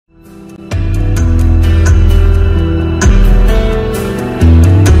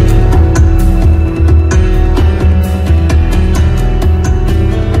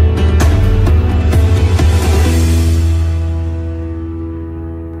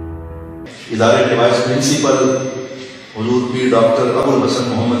ادارے کے vice principal حضور پیر ڈاکٹر ابو الحسن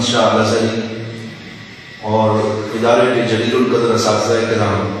محمد شاہ الازہری اور ادارے کے جلیل القدر اساتذہ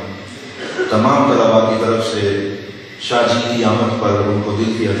کرام، تمام طلباء کی طرف سے شاہ جی کی آمد پر ان کو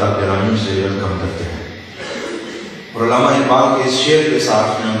دل کی عطا گرامیوں سے ویلکم کرتے ہیں۔ اور علامہ اقبال کے اس شعر کے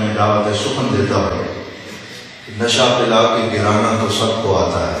ساتھ میں انہیں دعوت سخن دیتا ہے، نشہ پلا کے گرانا تو سب کو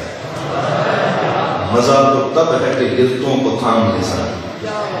آتا ہے، مزہ تو تب ہے کہ گرتوں کو تھام لے سکے،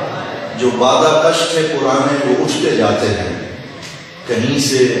 جو بادہ کش تھے پرانے وہ اٹھتے جاتے ہیں، کہیں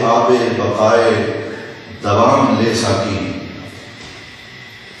سے آب بقائے دوام لے ساکی،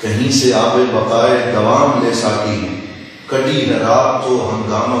 کہیں سے آب بقائے دوام لے ساکی، کٹی ہے رات تو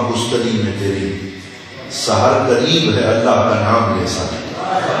ہنگامہ گستری میں تیری، سحر قریب ہے اللہ کا نام لے ساکی۔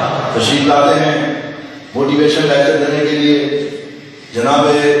 تشریف لاتے ہیں موٹیویشن لیکچر دینے کے لیے جناب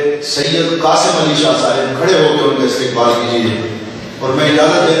سید قاسم علی شاہ صاحب، کھڑے ہو کے ان کا استقبال کیجیے اور میں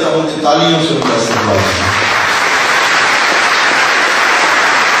اجازت دیتا ہوں کہ تالیوں سے ان کا استقبال کیجیے۔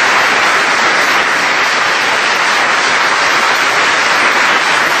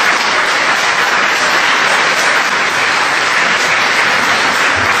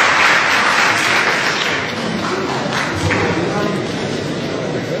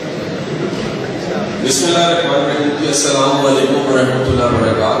 بسم اللہ الرحمن الرحیم۔ السلام علیکم ورحمۃ اللہ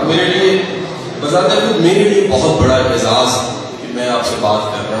وبرکاتہ۔ میرے لیے بذات خود میرے لیے بہت بڑا اعزاز کہ میں آپ سے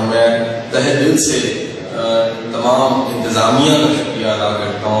بات کر رہا ہوں۔ میں تہہ دل سے تمام انتظامیہ کا شکریہ ادا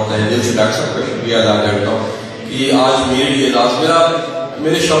کرتا ہوں، تہہ دل سے ڈاکٹر صاحب کا شکریہ ادا کرتا ہوں کہ یہ آج میرے لیے اعزاز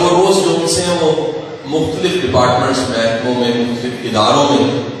میرے شب و روز جو ان سے ہیں وہ مختلف ڈپارٹمنٹس محکموں میں مختلف اداروں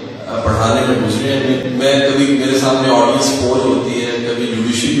میں پڑھانے میں گزرے ہیں۔ میں کبھی میرے سامنے آڈینس فوج ہوتی ہے، کبھی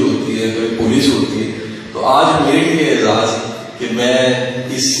جوڈیشری ہوتی ہے، کبھی پولیس ہوتی ہے، تو آج میرے لیے اعزاز کہ میں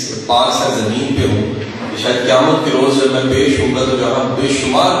اس پاک سرزمین پہ ہوں کہ شاید قیامت کے روز جب میں پیش ہوں گا تو جہاں بے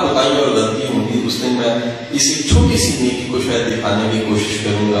شمار کوتاہیاں اور غلطی ہوں گی، اس دن میں اس چھوٹی سی نیکی کو شاید دکھانے کی کوشش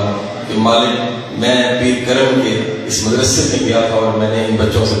کروں گا کہ مالک میں پیر کرم کے اس مدرسے میں گیا تھا اور میں نے ان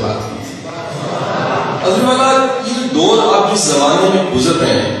بچوں سے بات کی تھی۔ حضرت والا یہ جو دور آپ جس زمانے میں گزر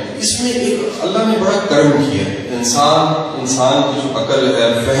رہے ہیں اس میں ایک اللہ نے بڑا کرم کیا ہے۔ انسان کی جو عقل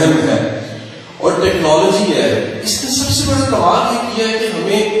ہے، فہم ہے اور ٹیکنالوجی ہے، اس نے سب سے بڑا کمال یہ کیا ہے کہ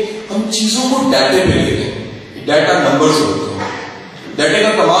ہم چیزوں کو ڈیٹے پہ لے لیں۔ ڈیٹا نمبرز ہوتے ہیں۔ ڈیٹے کا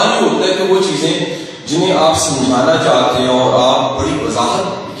کمال یہ ہوتا ہے کہ وہ چیزیں جنہیں آپ سمجھانا چاہتے ہیں اور آپ بڑی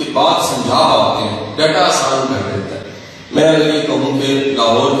وضاحت کے بعد سمجھا پاتے ہیں، ڈیٹا آسان کر دیتا ہے۔ میں اگر یہ کہوں کہ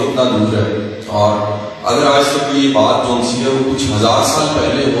لاہور کتنا دور ہے اور اگر آج تک یہ بات جو سی ہے وہ کچھ ہزار سال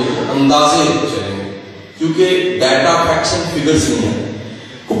پہلے ہو تو اندازے چلیں گے، کیونکہ ڈیٹا فیکٹس اینڈ فگرز نہیں ہے،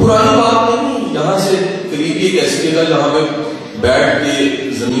 وہ پرانی بات نہیں۔ یہاں سے قریبی ایک ایسی جگہ جہاں پہ بیٹھ کے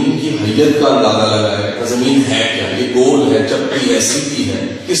زمین کی حیت کا اندازہ لگایا ہے، زمین ہے کیا، یہ گول ہے، چپٹی ہے، سیدھی ہے،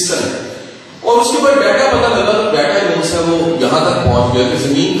 کس طرح، اور اس کے بعد ڈیٹا پتہ لگا تو ڈیٹا جو ہے وہ یہاں تک پہنچ گیا کہ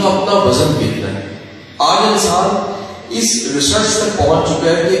زمین کا اپنا وزن کتنا ہے۔ آج انسان اس ریسرچ تک پہنچ چکا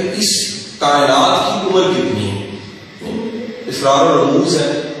ہے کہ اس کائنات کی عمر کتنی ہے، اسرار و رموز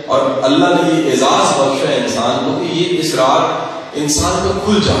ہے، اور اللہ نے یہ اعزاز بخشا ہے انسان کو کہ یہ اسرار انسان کا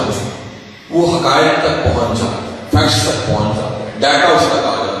کھل جاتا ہے، وہ حقائق تک پہنچ جاتا ہے، فیکٹس تک پہنچ جاتا ہے، ڈیٹا اس تک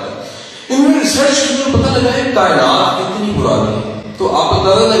آ جاتا ہے۔ انہوں نے ریسرچ کی اور پتہ لگا ہے کائنات کتنی پرانی ہے۔ تو آپ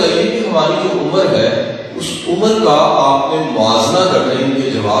اندازہ لگائیے کہ ہماری جو عمر ہے اس عمر کا آپ نے موازنہ کرنا ہے ان کے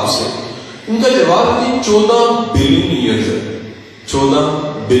جواب سے۔ ان کا جواب ہے 14 بلین ایئرز ہے،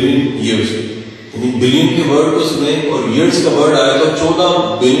 14 بلین ایئرز، یعنی بلین کے ورڈ کو سنیں اور ایئرز کا ورڈ آیا تو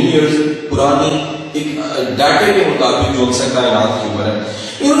 14 بلین ایئرز پرانی ایک ڈیٹے کے مطابق جو سے کائنات کی عمر ہے۔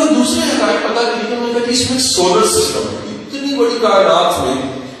 انہوں نے دوسرے حقائق پتہ کی کہ انہوں نے کہا کہ اس میں سولر سسٹم ہے، اتنی بڑی کائنات میں،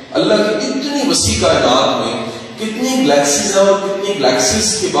 اللہ کی اتنی وسیع کائنات میں کتنی گلیکسیز ہیں اور کتنی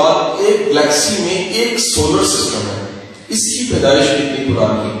گلیکسیز کے بعد ایک گلیکسی میں ایک سولر سسٹم ہے، اس کی پیدائش کتنی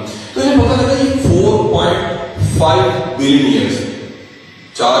پرانی ہے۔ تو انہیں پتہ لگا یہ 4.5 بلین ایئرز ہے،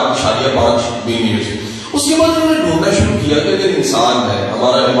 4.5 بلین ایئرز۔ اس کے بعد انہوں نے ڈھونڈنا شروع کیا کہ اگر انسان ہے،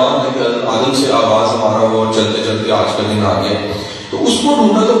 ہمارا ایمان ہے کہ آدم سے آغاز ہمارا ہوا اور چلتے چلتے آج کا دن آ گیا، تو اس کو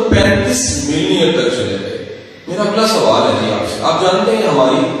ڈھونڈا تو 35 ملین ایئر تک چلے گئے۔ میرا اگلا سوال ہے جی آپ سے، آپ جانتے ہیں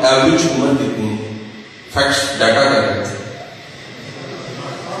ہماری ایوریج عمر کتنی ہے؟ فیکٹس ڈیٹا کا کہتے ہیں۔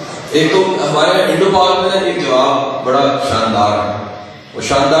 ایک تو ہمارے انڈو پاک میں ایک جواب بڑا شاندار ہے، وہ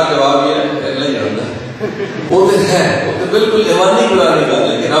شاندار جواب یہ ہے اللہ ہی جانتا ہے، وہ تو ہے، وہ تو بالکل ایمانی قرآن کا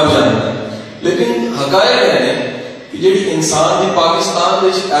ہے کہ رب جانتا ہے، لیکن حقائق ہے کہ جی انسان کی پاکستان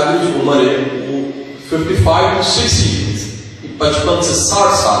میں ایوریج عمر ہے وہ 55 to 60 ایئرز، 55 سے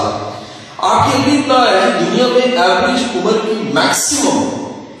 60 سال ہے۔ آپ کے لیے اتنا ہے دنیا میں ایوریج عمر کی میکسیمم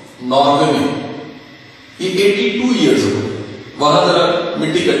ناروے میں یہ 82 ایئرز ہو، وہاں ذرا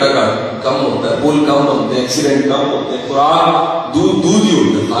مٹی کا ٹکا کم ہوتا ہے، پول کم بنتے ہیں، ایکسیڈنٹ کم ہوتے ہیں، خوراک دودھ ہی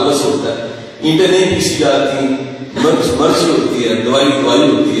ہوتا ہے، خالص ہوتا ہے، اینٹیں نہیں پیسی جاتی، مرچ ہوتی ہے، دوائی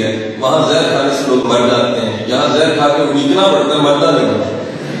ہوتی ہے، وہاں زہر کھانے سے لوگ مر جاتے ہیں، یہاں زہر کھا کے اگنا پڑتا ہے، مرنا نہیں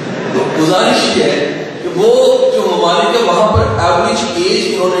پڑتا۔ تو گزارش یہ ہے کہ وہ جو ممالک ہے وہاں پر ایوریج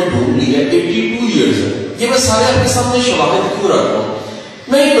ایج انہوں نے ڈھونڈ لی ہے 82 ایئرز ہے۔ یہ میں سارے آپ کے سامنے شواہد کیوں رکھ رہا ہوں؟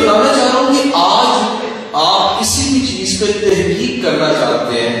 میں یہ بتانا چاہ رہا ہوں کہ آج آپ کسی بھی چیز پہ تحقیق کرنا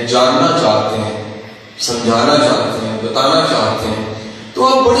چاہتے ہیں، جاننا چاہتے ہیں، سمجھانا چاہتے ہیں، بتانا چاہتے ہیں، تو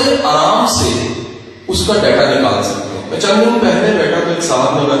آپ بڑے آرام سے اس کا ڈیٹا نکال سکتے ہیں۔ میں چند دن پہلے بیٹھا تو ایک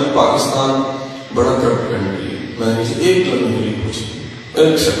صاحب نے کہا کہ پاکستان بڑا کرپٹ کنٹری ہے۔ میں نے ایک لمحے پوچھی،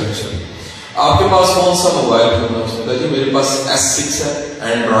 ایک سیکنڈ سے آپ کے پاس کون سا موبائل فون ہے؟ اس نے کہا جی میرے پاس S6 ہے،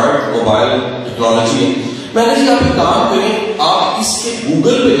 اینڈرائڈ موبائل ٹیکنالوجی ہے۔ میں نے آپ ایک کام کریں، آپ اس کے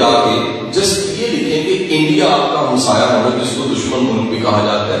گوگل پہ جا کے جسٹ یہ لکھیں کہ انڈیا آپ کا ہمسایہ ملک جس کو دشمن ملک بھی کہا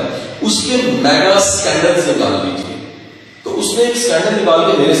جاتا ہے، اس کے میگا اسکینڈلز نکال لیجیے۔ تو اس نے ایک اسکینڈل نکال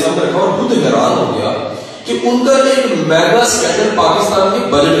کے میرے سامنے رکھا اور خود حیران ہو گیا کہ ان کا ایک میگا اسکینڈل پاکستان کے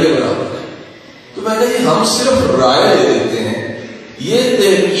بجٹ کے برابر ہے۔ تو میں نے ہم صرف رائے دے دیتے ہیں، یہ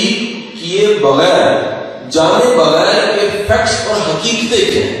تحقیق کیے بغیر، جانے بغیر کہ فیکٹس اور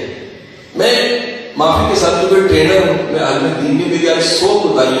حقیقتیں کیا ہیں۔ میں معافی کے ساتھ کیونکہ ٹرینر ہوں، میں عالم دین کی میری آج 100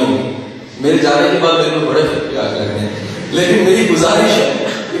 کوتاہیاں ہوں، میرے جانے کے بعد میرے کو بڑے فکر آ لگتے ہیں، لیکن میری گزارش ہے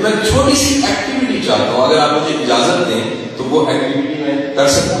کہ میں چھوٹی سی ایکٹیویٹی چاہتا ہوں، اگر آپ مجھے اجازت دیں تو وہ ایکٹیویٹی میں کر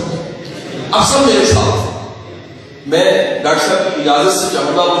سکتا ہوں۔ اب سب میرے ساتھ، میں ڈاکٹر صاحب کی اجازت سے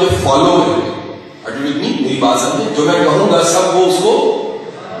چاہوں گا مجھے فالو کریں، میری بات سمجھیں، جو میں کہوں گا سب وہ اس کو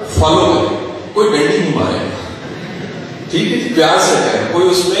فالو کریں، کوئی ڈنڈی نہیں مارے گا، ٹھیک ہے، پیار سے کہیں، کوئی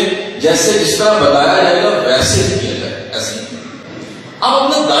اس میں جیسے جس طرح بتایا جائے گا ویسے ہی کیا جائے، ایسے ہی۔ اب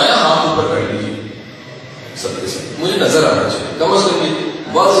اپنا دایاں ہاتھ اوپر کر لیجیے، سب کے ساتھ مجھے نظر آنا چاہیے، کم از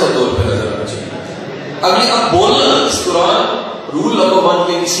کم واضح طور پہ نظر آنا چاہیے۔ اب یہ اب بولنا اس دوران رول نمبر 1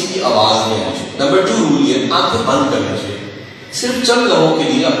 کے کسی کی آواز نہیں آنی چاہیے۔ نمبر 2 رول یہ آنکھیں بند کرنی چاہیے، صرف چند لمحوں کے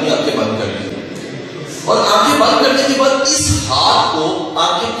لیے اپنی آنکھیں بند کر لیجیے، اور آنکھیں بند کرنے کے بعد اس ہاتھ کو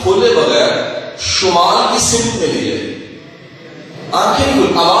آنکھیں کھولے بغیر شمال کی سمت میں لے جائیے، آنکھیں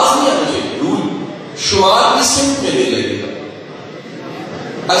کھول، آواز نہیں آنی چاہیے، رول شمال کی سمت میں لے جائیے گا۔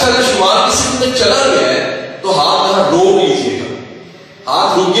 اچھا اگر شمال کی سمت میں چلا گیا ہے تو ہاتھ یہاں روک لیجیے گا،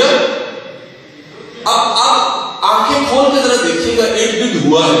 ہاتھ رک گیا۔ اب آپ آنکھیں کھول کے ذرا دیکھیے گا ارد گرد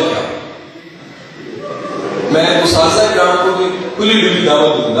ہوا ہے کیا۔ میں اساتذہ کرام کو کھلی ڈلی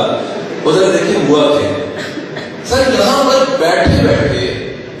دعوت دوں گا، وہ ذرا دیکھیں ہوا کیا۔ سر یہاں پر بیٹھے بیٹھے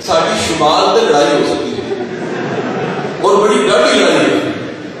ساری شمال پہ لڑائی ہو سکتی ہے اور بڑی ڈاڑھی لڑائی ہے،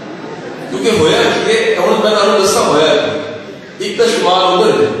 کیونکہ ہویا کہ میں نے دستا ہویا ایک تو شمال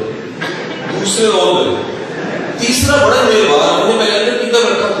ادھر ہے، دوسرے ادھر ہے، تیسرا بڑا مہربان انہیں میں نے کتنا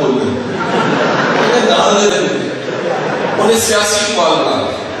رکھا کھول دیا، انہیں دال دے دیں، انہیں سیاسی شمال بنا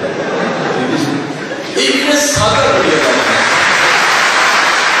ایک نے سادہ کر دیا۔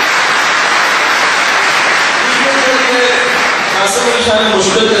 قاسم علی شاہ نے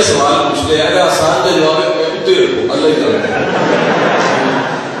مشکل کے سوال پوچھ لیا، اگر آسان کا جواب ہے اتنے رکھو، اللہ ہی کرے۔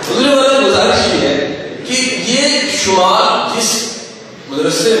 حضور والا گزارش یہ ہے کہ یہ شمال جس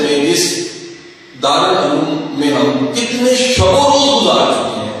مدرسے میں، جس دارالعلوم میں ہم کتنے شب و روز گزار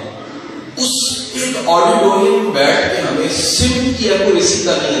چکے ہیں، اس ایک آڈیٹوریم میں بیٹھ کے ہمیں سمت کی ایکوریسی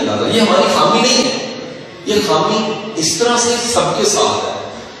کا نہیں اندازہ۔ یہ ہماری خامی نہیں ہے، یہ خامی اس طرح سے سب کے ساتھ ہے۔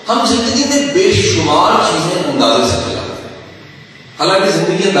 ہم زندگی میں بے شمار چیزیں اندازے سے چلاتے ہیں، حالانکہ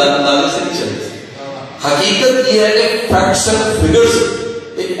زندگی اندازے سے نہیں چلتی۔ حقیقت یہ ہے کہ فیکٹس اینڈ فگرز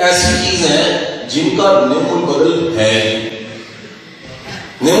ایک ایسی چیز ہیں جن کا نعم البدل ہے۔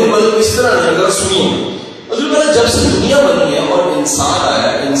 نعم البدل اس طرح نہیں، اگر سنیے حضور جب سے دنیا بنی ہے اور انسان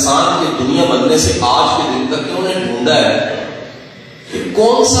آیا، انسان کے دنیا بننے سے آج کے دن تک انہوں نے ڈھونڈا ہے کہ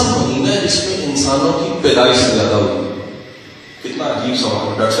کون سا مہینہ ہے جس میں انسانوں کی پیدائش زیادہ ہوئی۔ کتنا عجیب سوال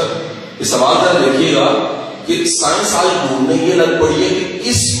ہے ڈاکٹر صاحب، یہ سوال ذرا دیکھیے گا کہ سائنس آج ڈھونڈنے یہ لگ پڑی ہے کہ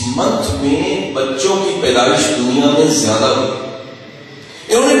کس منتھ میں بچوں کی پیدائش دنیا میں زیادہ ہوئی۔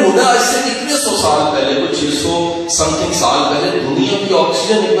 انہوں نے ڈھونڈا آج سے کتنے 100 سال پہلے، کچھ 600 سم تھنگ سال پہلے دنیا کی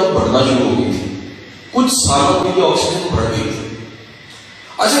آکسیجن ایک دم بڑھنا شروع ہو گئی تھی، کچھ سالوں میں یہ آکسیجن بڑھ گئی تھی۔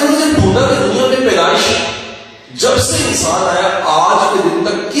 اچھا انہوں نے ڈھونڈا کہ دنیا میں پیدائش جب سے انسان آیا آج کے دن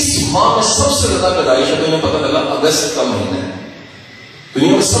تک کس ماہ میں سب سے زیادہ پیدائش ہے، تو انہیں پتہ لگا اگست کا مہینہ ہے،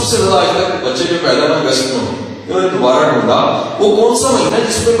 دنیا میں سب سے زیادہ آج تک بچے جو پیدا ہوئے اگست میں ہوئے۔ انہوں نے دوبارہ ڈھونڈا وہ کون سا مہینہ ہے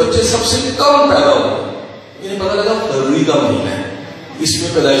جس میں بچے سب سے کم پیدا ہوئے، انہیں پتہ لگا فروری کا مہینہ ہے، اس میں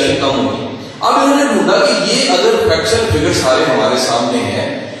پیدائشیں کم ہوئی۔ اب انہوں نے ڈھونڈا کہ یہ اگر فیکٹس اینڈ فگر سارے ہمارے سامنے ہیں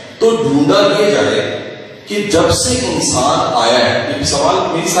تو ڈھونڈا یہ جائے کہ جب سے انسان آیا ہے، یہ سوال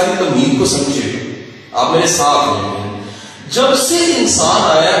میری ساری تمہید کو سمجھے، آپ میرے ساتھ ہیں، جب سے انسان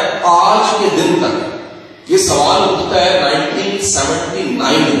آیا آج کے دن تک، یہ سوال اٹھتا ہے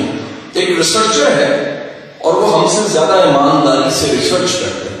 1979 میں۔ ایک ریسرچر ہے اور وہ ہم سے زیادہ ایمانداری سے ریسرچ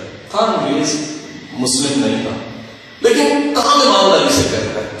کرتے ہیں، تھا انگریز، مسلم نہیں تھا، لیکن کام ایمانداری سے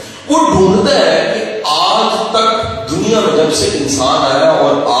کرتا ہے۔ وہ ڈھونڈتا ہے کہ آج تک دنیا میں جب سے انسان آیا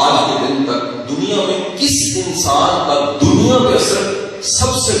اور آج کے دن تک دنیا میں کس انسان کا دنیا پہ اثر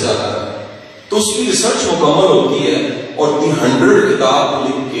سب سے زیادہ ہے۔ تو اس کی ریسرچ مکمل ہوتی ہے اور دی 100 کتاب کو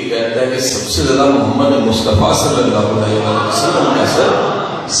لکھ کے کہتا ہے کہ سب سے زیادہ محمد مصطفیٰ صلی اللہ علیہ وسلم کا اثر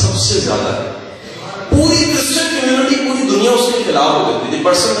سب سے زیادہ ہے۔ پوری کرسچن کمیونٹی، پوری دنیا اس کے خلاف ہو جاتی ہے۔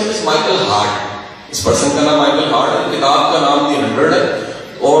 پرسن نیم از مائیکل ہارٹ، اس پرسن کا نام مائیکل ہارٹ ہے، کتاب کا نام دی 100 ہے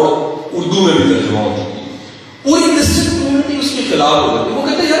اور اردو میں بھی ترجمہ ہو چکی ہے۔ پوری کرسچن کمیونٹی اس کے خلاف ہو جاتی ہے۔ وہ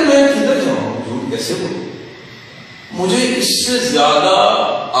کہتے ہیں یار میں کدھر جاؤں، جھوٹ کیسے بولوں، مجھے اس سے زیادہ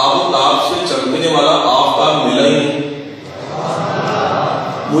آب و تاب سے چمکنے والا آفتاب ملا ہی نہیں،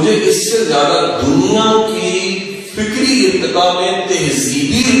 مجھے اس سے زیادہ دنیا کی فکری ارتقاء میں،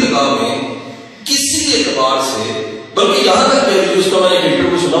 تہذیبی ارتقاء میں کسی اعتبار سے، بلکہ یہاں تک کہہ لیجیے، اس کا میں نے ایک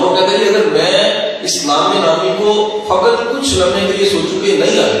انٹرویو سنا، وہ کہتا ہے اگر میں اس نامی کو فقط کچھ لمحے کے لیے سوچوں کہ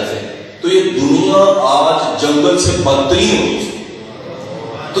نہیں آئے تھے تو یہ دنیا آج جنگل سے بدترین ہوئی تھی۔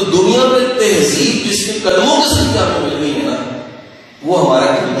 تو دنیا میں تہذیب جس کے قدموں کے ساتھ ہمیں مل گئی ہے نا، وہ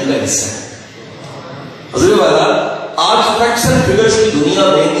ہمارا کلمے کا حصہ ہے۔ حضرت والا آج فیکٹس اینڈ فگرز کی دنیا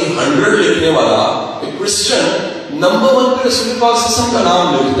میں دی 100 لکھنے والا ایک کرسچن نمبر 1 پہ رسول پاک صلی اللہ علیہ وسلم کا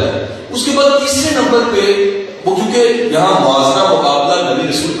نام لکھتا ہے، اس کے بعد تیسرے نمبر پہ وہ، کیونکہ یہاں موازنہ مقابلہ نبی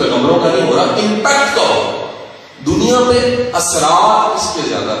رسول پیغمبروں کا نہیں ہو رہا، امپیکٹ کا ہو، دنیا پہ اثرات اس کے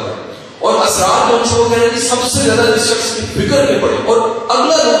زیادہ پڑے، اور اثرات جو سے وہ کہہ رہے ہیں کہ سب سے زیادہ جس شخص کی فکر میں پڑے، اور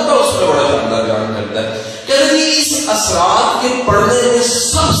اگلا نقطہ اس میں بڑا شاندار بیان کرتا ہے، کہہ رہے ہیں کہ اس اثرات کے پڑھنے میں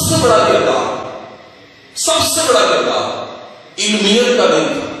سب سے بڑا کردار علمیت کا نہیں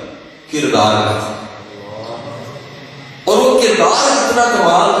تھا، کردار کا تھا، اور وہ کردار اتنا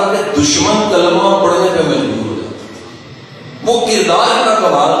کمال تھا کہ دشمن کلمہ پڑھنے پہ مجبور ہو جاتا تھا۔ وہ کردار اتنا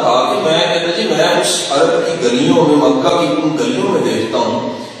کمال تھا کہ میں کہتا جی میں اس عرب کی گلیوں میں، مکہ کی ان گلیوں میں دیکھتا ہوں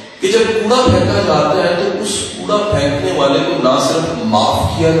کہ جب کوڑا پھینکا جاتا ہے تو اس کوڑا پھینکنے والے کو نہ صرف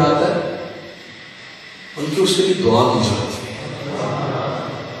معاف کیا جاتا ہے بلکہ اس کے لیے دعا کی جاتی ہے۔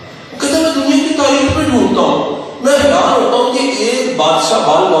 کہتا میں دنیا کی تاریخ پہ ڈھونڈتا ہوں، میں حیران ہوتا ہوں کہ ایک بادشاہ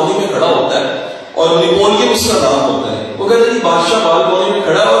بالکونی میں کھڑا ہوتا ہے اور نیپولین اس کا نام ہوتا ہے، وہ کہتا ہے بادشاہ بالکونی میں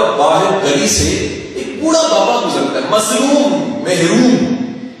کھڑا ہے اور باہر گلی سے ایک بوڑھا بابا گزرتا ہے، مظلوم محروم،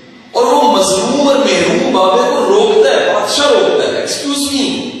 اور وہ مظلوم اور محروم بابے کو روکتا ہے، بادشاہ روکتا ہے، excuse me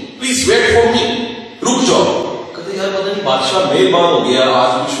please wait for me, رک جاؤ۔ کہتے یار پتہ نہیں بادشاہ مہربان ہو گیا،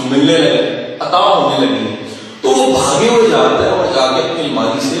 آج کچھ ملنے لگے، عطا ہونے لگی، تو وہ بھاگے ہوئے جاتا ہے اور جا کے اپنی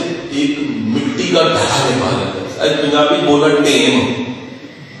الماری سے ایک مٹی کا ڈھلا نکالا، پنجابی بولا ٹیم،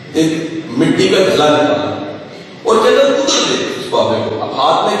 ایک مٹی کا ڈھلا نکالا اور کہتا ہے ادھر دیکھ اس بابے کو، اب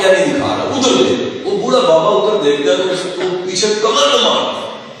ہاتھ میں کیا نہیں دکھا رہا، ادھر دیکھ۔ وہ بوڑھا بابا ادھر دیکھتا ہے تو اس کو پیچھے کمر نہ مارتا،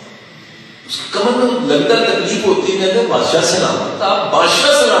 اس کمر میں لگتا تکلیف ہوتی ہے، کہتے ہیں بادشاہ سلامت، آپ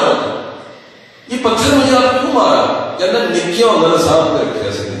بادشاہ سلامت، یہ پتھر مجھے آپ کیوں مارا؟ کہتا ہے نکیاں اندر صاحب کر کے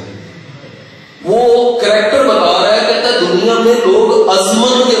ایسے۔ وہ کریکٹر بتا رہا ہے، کہتا ہے دنیا میں لوگ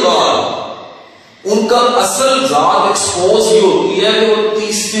عظمت کے بعد ان کا اصل ذات ایکسپوز یہ ہوتی ہے کہ وہ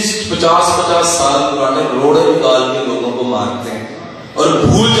 30-50 سال پرانے روڑے نکال کے لوگوں کو مارتے ہیں اور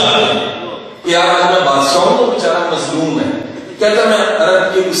بھول جاتے ہیں کہ یار آج میں بادشاہ ہوں تو بیچارہ مظلوم ہے۔ کہتا میں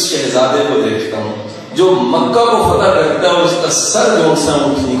عرب کے اس شہزادے کو دیکھتا ہوں جو مکہ کو فتح کرتا ہے اور اس کا سر جو سے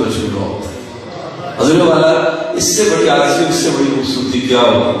اٹھنے کو شروع ہوتا ہے۔ حضرت والا اس سے بڑی عاجزی، اس سے بڑی خوبصورتی کیا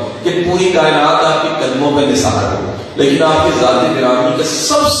ہوگی کہ پوری کائنات آپ کے قدموں پہ نثار ہو، لیکن آپ کے ذات گرامی کا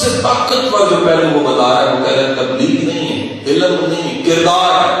سب سے طاقتور جو پہلو وہ بتا رہا ہے وہ کہہ رہا ہے تبلیغ نہیں ہے، علم نہیں ہے،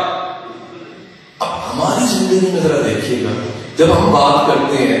 کردار ہے۔ اب ہماری زندگی میں ذرا دیکھیے گا، جب ہم بات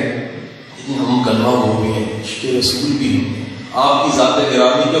کرتے ہیں ہم کلمہ گو بھی ہیں، عشق رسول بھی ہیں، آپ کی ذات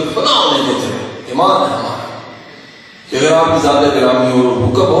گرامی کے فنا ہونے کو تھے، ایمان ہے ہمارا کہ اگر آپ کی ذات گرامی ہو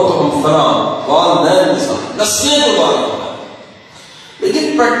حکم ہو تو ہم فنا والدین کے ساتھ نسلیں قربان ہونا ہے۔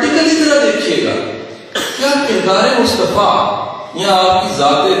 لیکن پریکٹیکلی ذرا دیکھیے گا کیا کردار مصطفیٰ یا آپ کی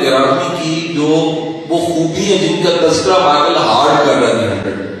ذات گرامی کی جو وہ خوبی ہیں جن کا تذکرہ مائیکل ہارٹ کر رہا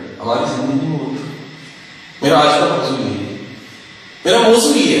ہے ہماری زندگی میں ہوتی ہے۔ میرا آج کا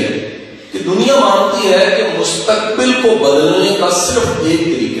موضوع یہ ہے کہ دنیا مانتی ہے کہ مستقبل کو بدلنے کا صرف ایک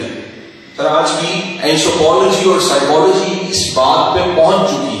طریقہ ہے، اور آج کی اینثروپولوجی اور سائیکالوجی اس بات پہ پہنچ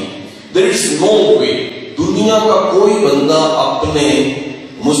چکی ہے there is no way، دنیا کا کوئی بندہ اپنے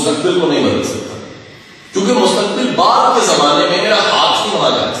مستقبل کو نہیں بدل سکتا۔ کیونکہ مستقبل بعد کے زمانے میں میرا ہاتھ نہیں وہاں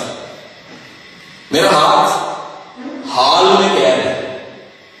جاتا، میرا ہاتھ حال میں قید ہے،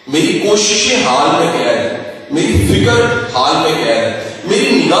 میری کوششیں حال میں قید ہے، میری فکر حال میں قید ہے، میری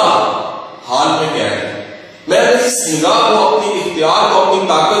نگاہ حال میں قید ہے۔ میں اگر اس نگاہ کو، اپنی اختیار کو، اپنی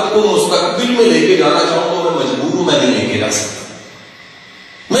طاقت کو مستقبل میں لے کے جانا چاہوں تو میں مجبور ہوں، میں نہیں لے کے جا سکتا۔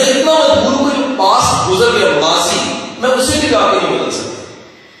 میں اتنا مجبور ہوں کہ جو پاس گزر گیا ماضی، میں اسے بھی جا کے نہیں بدل سکتا۔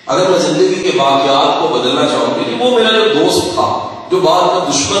 اگر میں زندگی کے واقعات کو بدلنا چاہوں کہ وہ میرا جو دوست تھا جو بعد میں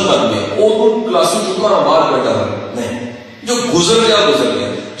دشمن بن گیا، وہ تو کلاسی چکا اور باہر بیٹھا تھا، نہیں، جو گزر گیا،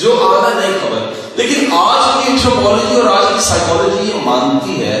 جو آنا نہیں خبر۔ لیکن آج کی اینتھروپولوجی اور آج کی سائیکالوجی یہ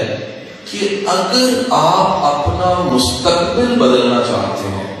مانتی ہے کہ اگر آپ اپنا مستقبل بدلنا چاہتے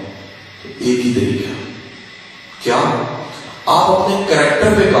ہو تو ایک ہی طریقہ، کیا؟ آپ اپنے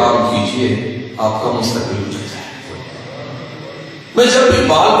کریکٹر پہ کام کیجئے، آپ کا مستقبل بدل جائے۔ میں جب بھی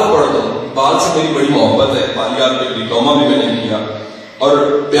بال کو پڑھتا ہوں، بال سے میری بڑی محبت ہے، بالیات میں ڈپلوما بھی میں نے کیا اور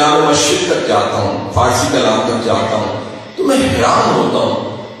بیان مشرق تک جاتا ہوں، فارسی کلام تک جاتا ہوں، تو میں حیران ہوتا ہوں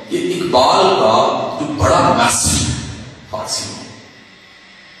کہ اقبال کا جو بڑا میسج فارسی میں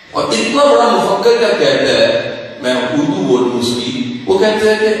اور اتنا بڑا مفکر کیا کہتا ہے، میں اردو بولوں اس کی، وہ کہتے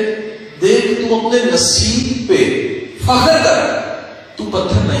ہیں کہ دیکھ تو اپنے نصیب پہ فخر کر، تو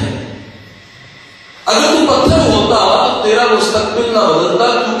پتھر نہیں، اگر تو پتھر ہوتا تو تیرا مستقبل نہ بدلتا،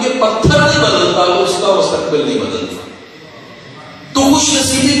 کیونکہ پتھر نہیں بدلتا تو اس کا مستقبل نہیں بدلتا۔ تو خوش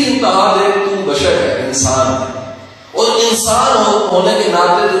نصیبی کی انتہا دے، تو بشر ہے، انسان ہے، اور انسان ہونے کے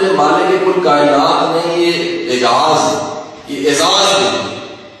ناطے تجھے مالک کل کائنات نے یہ اعزاز دیا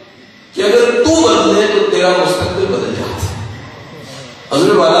کہ اگر تو بدلے تو تیرا مستقبل بدل جاتا ہے۔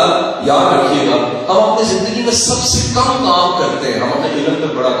 حضور والا یاد رکھیے گا، ہم اپنی زندگی میں سب سے کم کام کرتے ہیں، ہم اپنے علم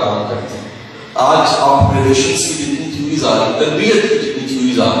پہ بڑا کام کرتے ہیں۔ آج آپ ریلیشنز کی جتنی تھیوریز آ رہی، تربیت کی جتنی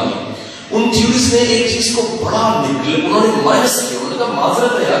تھیوریز آ رہی ہیں، ان تھیوریز نے ایک چیز کو بڑا نکلے، انہوں نے مائنس کیا، انہوں نے کہا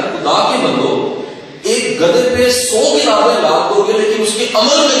معذرت ہے یار، خدا کے بندو، ایک گدھے پہ 100 کتابیں لاد دو گے لیکن اس کے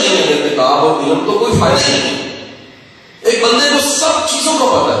عمل میں نہیں ہے ارتکاب اور علم، تو کوئی فائدہ نہیں۔ ایک بندے کو سب چیزوں کا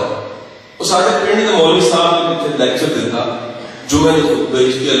پتہ ہے۔ اس آگے پنڈ کے مولوی صاحب نے لیکچر دیتا جو میں نے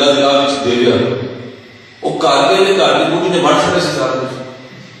کی اللہ دیا دے دیا، وہ کارگل نے کارگل کو بھی نے مار چھڑے سے کارگل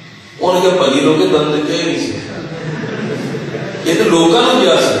انہوں نے کہا پلیلوں کے دن دیکھے نہیں سے، یہ تو لوگوں نے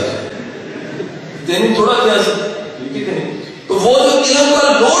کیا سکتے تینوں تھوڑا کیا سکتے۔ تو وہ جو علم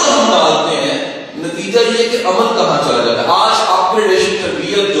کا لوڈ ہم ڈالتے ہیں، نتیجہ یہ کہ عمل کہاں چلا جاتا ہے۔ آج آپ کے ریلیشن،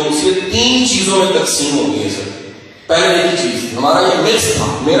 تربیت، جنسیت 3 چیزوں میں تقسیم ہو گئی ہے سر۔ پہلے ایک چیز تھی، ہمارا یہ میتھ تھا،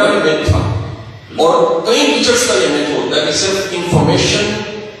 میرا بھی میتھ تھا، اور کئی ٹیچرز کا یہ میتھ ہوتا ہے کہ صرف انفارمیشن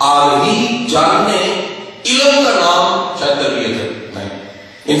آگہی جاننے، علم کا نام شاید تربیت ہے، نہیں،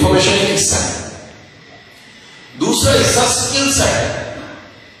 انفارمیشن ایک حصہ ہے، دوسرا حصہ اسکل سیٹ ہے،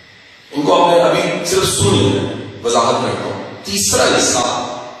 ان کو آپ نے ابھی صرف سن لیا، وضاحت کرتا ہوں۔ تیسرا حصہ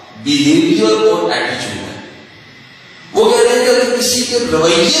بیہیویئر اور ایٹیچیوڈ ہے۔ وہ کہہ رہے ہیں کہ اگر کسی کے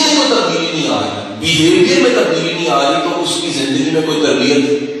رویے میں کوئی تبدیلی نہیں آ رہی، بیہیویئر میں تبدیلی نہیں آ رہی، تو اس کی زندگی میں کوئی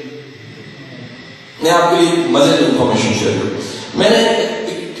تربیت۔ میں آپ کے لیے مزے کی انفارمیشن شیئر کروں، میں نے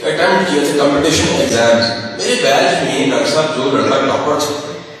ایک اٹیمپٹ کیا تھا کمپٹیشن ایگزامز، میرے بیچ میں ڈاکٹر صاحب جو لڑکا ٹاپر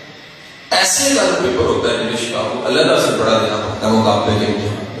تھا، ایسے کا پیپر ہوتا ہے انگلش کا، وہ اللہ سے بڑا دینا پڑتا ہے مقابلے کے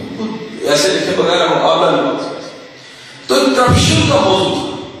امتحان، ایسے لکھے بغیر مقابلہ نہیں ہو سکتا۔ تو کرپشن کا موضوع تھا،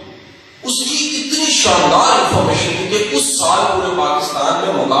 اس کی اتنی شاندار انفارمیشن تھی کہ اس سال پورے پاکستان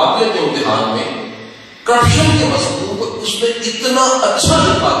میں مقابلے کے امتحان میں کرپشن کے مضمون کو اس نے اتنا اچھا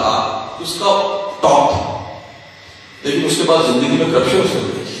لکھا تھا کہ اس کا ٹاپ تھا، لیکن اس کے بعد زندگی میں کرپشن سے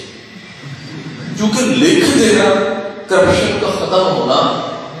ہوئی، کیونکہ لکھ دینا کرپشن کا ختم ہونا۔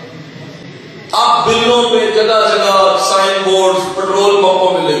 آپ بلوں پہ جگہ جگہ سائن بورڈ، پیٹرول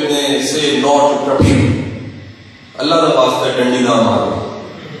پمپوں پہ لکھ دیں سے ناٹ کرپشن، اللہ کا واسطہ ڈنڈی نہ مارو،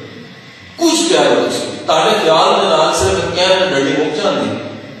 کچھ کیا ہے تاڑے خیال میں نال سے کیا ڈنڈی مک جاتی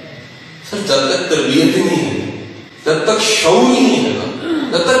سر، جب تک تربیت ہی نہیں ہے، جب تک شعور ہی نہیں ہے،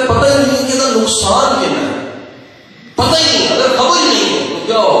 جب تک پتہ ہی نہیں کہ نقصان کیا ہے، پتہ ہی نہیں، اگر خبر ہی نہیں ہے تو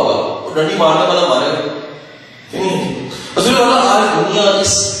کیا ہوگا، وہ ڈنڈی مارنے والا مارے گا نہیں۔ حضور والا آج دنیا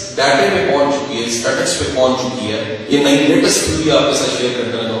اس ڈیٹے پہ پہنچ چکی ہے، اسٹیٹکس پہ پہنچ چکی ہے، یہ نئی لیٹسٹ تھیوری آپ کے ساتھ شیئر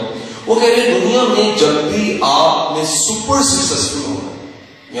کرنا چاہوں۔ وہ کہہ رہے ہیں دنیا میں جب بھی آپ نے سپر سکسسفل ہونا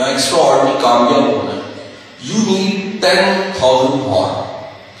یا ایکسٹرا آرڈنری کامیاب ہونا ہے، یو نیڈ 10,000 ہارٹ۔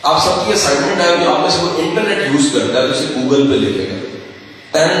 آپ سب کی اسائنمنٹ ہے کہ آپ میں سے کوئی انٹرنیٹ یوز کرتا ہے تو اسے گوگل پہ لکھے گا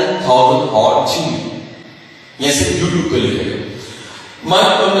 10,000 ہارٹ چیز، یا صرف یوٹیوب پہ لکھے گا۔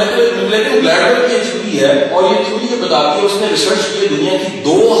 لیکن گلیڈر کی تھیوری ہے، اور یہ تھیوری یہ بتاتی ہے، اس نے ریسرچ کی دنیا کی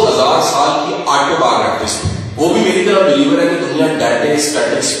 2000 سال کی آٹوبایوگرافیز، وہ بھی میری طرح بلیور ہے کہ دنیا data,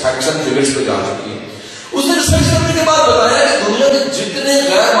 statistics, facts and figures پہ جا چکی ہے۔ اس نے ریسرچ کرنے کے بعد بتایا کہ دنیا کے جتنے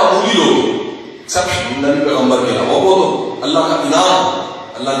غیر معمولی لوگ نبی پیغمبر کے علاوہ، وہ تو اللہ کا انعام،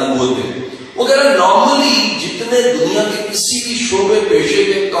 اللہ نے نبوت دے، وہ کہہ رہے نارملی جتنے دنیا کے کسی بھی شعبے پیشے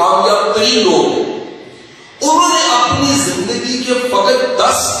کے کامیاب ترین لوگ ہیں، انہوں نے اپنی زندگی کے فقط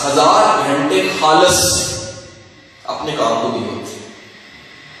 10,000 گھنٹے خالص اپنے کام کو دیے ہوتے ہیں۔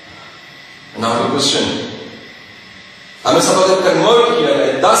 ناؤ کوشچن، ہمیں سب اگر کنورٹ کیا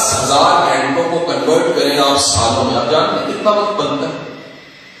جائے 10,000 گھنٹوں کو کنورٹ کریں آپ سالوں میں، آپ جانتے ہیں کتنا وقت بنتا ہے؟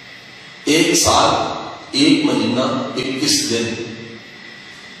 1 سال 1 مہینہ 21 دن۔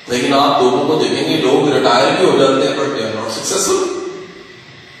 لیکن آپ لوگوں کو دیکھیں گے لوگ ریٹائر بھی ہو جاتے ہیں but they are not successful.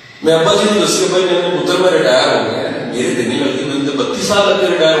 میں ابا جی نے دس کے بھائی میرے پتر میں ریٹائر ہو گئے ہیں، میرے دن نہیں لگتی، مجھے 32 سال لگ کے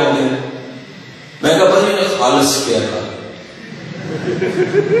ریٹائر ہو گئے ہیں۔ میں کہا ابا جی نے خالص کیا تھا،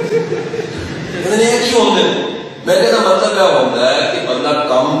 میں نے کیوں ہوتے ہیں؟ میں کہتا مطلب کیا ہوتا ہے کہ بندہ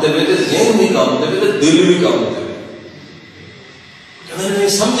کام دے تو ذہن بھی کام دے تو دل بھی کام دے۔ میں نے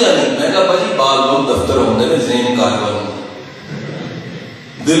سمجھا نہیں، میں کہا بھائی بعض لوگ دفتر ہوتے ہیں ذہن کاربار ہوتا ہے،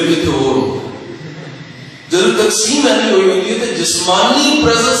 دل کتنے اور ہوتا ہے۔ جب تقسیم ایسی ہوئی ہوتی ہے تو جسمانی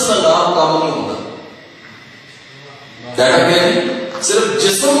پریزنس کا نام کام نہیں ہوتا۔ ڈیٹا کیا ہے؟ صرف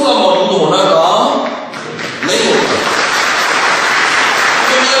جسم کا موجود ہونا کام نہیں ہوتا۔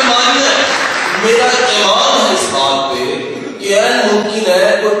 تو میرا ماننا ہے، میرا ایمان ہے اس بات پہ کہ ممکن ہے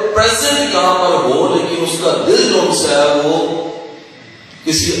کوئی پریزنٹ یہاں پر ہو لیکن اس کا دل جو سے ہے وہ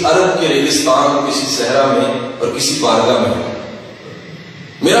کسی عرب کے ریگستان، کسی صحرا میں اور کسی بارگاہ میں ہے۔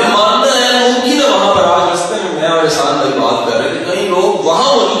 میرا ماننا ہے ممکن ہے وہاں پر آج رستے میں میں اور احسان بھائی بات کر رہے ہیں کہ کئی لوگ وہاں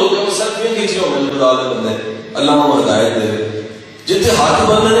موجود ہوتے ہیں، وہ سیلفی کھینچے ہو مل بتا دے بندے اللہ کو ہدایت دے، جتنے ہاتھ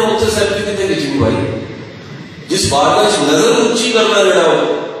بندے نے اتنے سیلفی کتنے کھینچی بھائی، جس بارگاہ سے نظر اونچی کرنا رہا ہو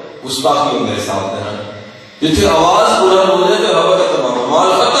اس باقی ہوں میرے ساتھ دینا، جتنے آواز بلند ہو جائے تو ہوا کا تمام مال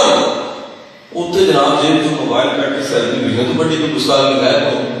ختم، اتنے جناب جیب جو موبائل کر کے سیلفی بھیجیں تو بڑی کوئی گستاخی کی غیر ہو۔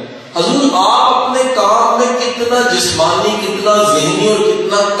 حضور آپ اپنے کام میں کتنا جسمانی، کتنا ذہنی اور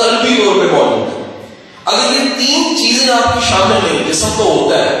کتنا قلبی طور پہ موجود ہے؟ اگر یہ 3 چیزیں آپ کی شامل نہیں، جسم تو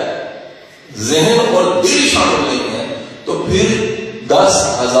ہوتا ہے، ذہن اور دل شامل نہیں ہے، تو پھر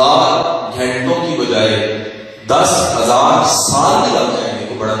 10,000 گھنٹوں کی بجائے 10,000 سال بھی لگ جائیں گے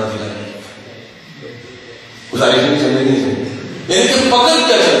کو بڑا نتیجہ نہیں ہے۔ گزارش نہیں چلے نہیں چلے، یعنی کہ پکڑ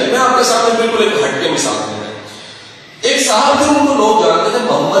کیا چلے۔ میں آپ کے سامنے بالکل ایک ہٹ کے مثال دے رہا ہوں۔ ایک صاحب تھے، ان کو لوگ جانتے تھے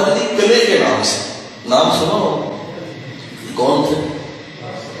محمد علی قلعے کے نام سے، نام سنو؟ کون تھے؟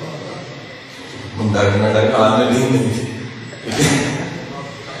 حال میں نہیں تھے،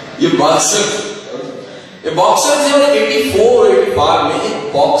 یہ باکسر تھے اور 84-85 میں ایک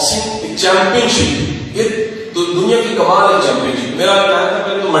باکسنگ چیمپئن شپ، یہ دنیا کی کمال ایک چیمپئن شپ، میرا خیال تھا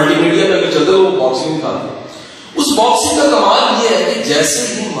پہلے تو ملٹی میڈیا پہ چلتے وہ باکسنگ تھا۔ اس باکسنگ کا کمال یہ ہے کہ جیسے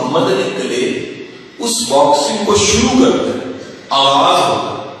ہی محمد علی قلعے اس باکسنگ کو شروع کرتے ہیں، آغاز ہوتا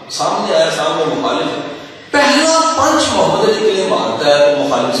ہے، سامنے آیا، سامنے مخالف ہے، پہلا پنچ محمد علی قلعے مارتا ہے تو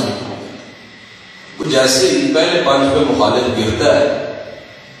مخالف سے نکلتا ہے۔ جیسے ہی پہلے پنچ پہ مخالف گرتا ہے،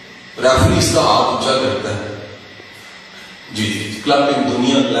 ریفری اس کا ہاتھ اونچا کرتا ہے، جی کلپنگ،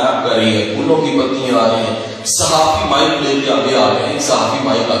 دنیا کلیپ کر رہی ہے، پھولوں کی پتیاں آ رہی ہیں، صحافی مائک لے کے آگے آ رہے ہیں، صحافی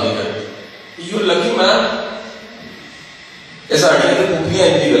مائک آگے کرتے ہیں، یو لکی مین، ایسا ہٹیا کہ پوپیاں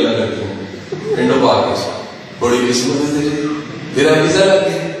اتنی گلا کرتی ہیں انڈو پاک کے، بڑی قسمت ہے تیری، تیرا ویزا لگ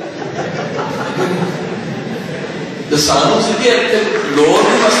گیا، تو سانو سے بھی لوگ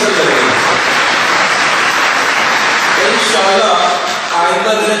بھی مسئلہ کر رہے ہیں۔ انشاءاللہ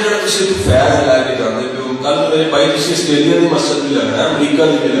آئندہ دن جو تسی تو فیض لے کے جاندے پہ کل میرے بھائی تسی آسٹریلیا دی مسجد بھی لگنا ہے، امریکہ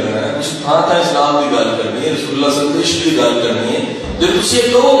دی بھی لگنا ہے، تسی تھان تھان اسلام دی گل کرنی ہے، رسول اللہ صلی اللہ علیہ وسلم کی گل کرنی ہے، جب تسی یہ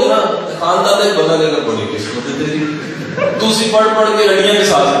کہو گے نا خاندان ایک بندہ کہ بڑی قسمت ہے تیری، تسی پڑھ کے ہڈیاں کے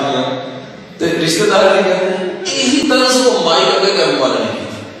ساتھ رکھنا، تو رشتہ دار نے کہتے ہیں یہی طرح سے وہ مائی کر کے کرنے والا نہیں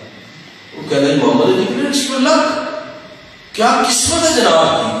تھا، وہ کہتے ہیں محمد علی قلعے اٹس یور لک، کیا قسمت ہے جناب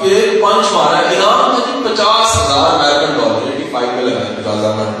کی کہ پنچ مارا ہے، انعام تھا جی $50,000 85 میں لگا ہے،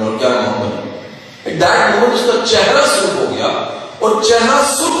 $50,000 کیا محمد۔ ایٹ دیٹ مومنٹ اس کا چہرہ سرخ ہو گیا، اور چہرہ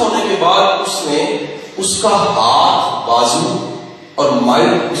سرخ ہونے کے بعد اس نے اس کا ہاتھ، بازو اور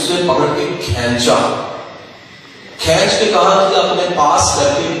مائک اس نے پکڑ کے کھینچا، کھینچ کے کہا کہ اپنے پاس کر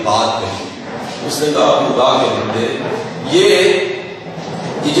کے بات کری۔ اس نے کہا خدا کے بندے، یہ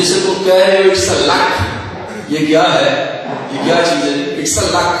جسے تم کہہ رہے ہو اٹس اے لک، یہ کیا ہے، یہ کیا چیز ہے، اٹس اے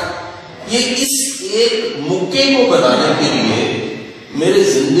لک، یہ اس ایک مکے کو بنانے کے لیے میرے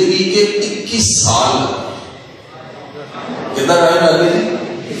زندگی کے 21 سال کتنا ٹائم لگے جی،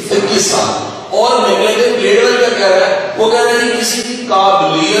 21 سال۔ اور میں پلیڈر کیا کہہ رہا ہے، وہ کہہ رہا ہے کہ کسی کی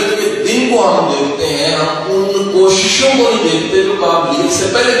قابلیت کے دن کو ہم دیکھتے ہیں، ہم ان کوششوں کو نہیں دیکھتے جو قابلیت سے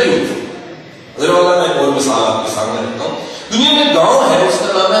پہلے کی ہوتی۔ حضرت والا میں ایک اور مثال آپ کے سامنے رکھتا ہوں. دنیا میں گاؤں ہے اس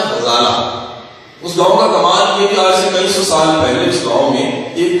کا نام ہے غزالہ. اس گاؤں کا کمال یہ کہ آج سے کئی سو سال پہلے اس گاؤں میں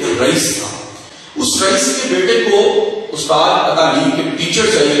ایک رئیس تھا. اس رئیس کے بیٹے کو استاد تعلیم کے ٹیچر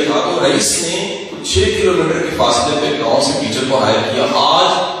چاہیے تھا, تو رئیس نے 6 کلومیٹر کے فاصلے پہ گاؤں سے ٹیچر کو ہائر کیا.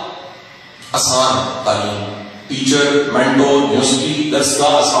 آج آسان تعلیم, ٹیچر, مینٹور, یونیورسٹی,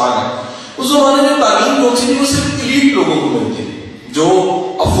 درسگاہ آسان ہے. اس زمانے میں تعلیم کون سی تھی؟ وہ صرف ایلیٹ لوگوں کو ملتی تھی جو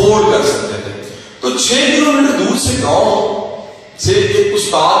افورڈ کر سکتے تھے. تو 6 کلومیٹر دور سے گاؤں سے ایک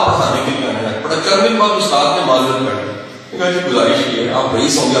استاد پڑھانے کے لیے آنے لگا. کرنے کے بعد استاد نے معذرت کر دی, گزارش کی ہے آپ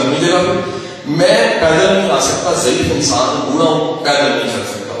رئیس ہوں گے اپنی جگہ پہ, میں پیدل نہیں آ سکتا, ضعیف انسان ہوں, بوڑھا ہوں, پیدل نہیں چل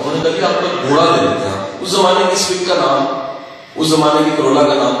سکتا. انہوں نے کہا کہ آپ کو گھوڑا دے دیتے ہیں. اس زمانے کی اسپک کا نام, اس زمانے کی کرولا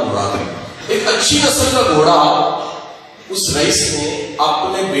کا نام گھوڑا تھا. ایک اچھی نسل کا گھوڑا اس رئیس نے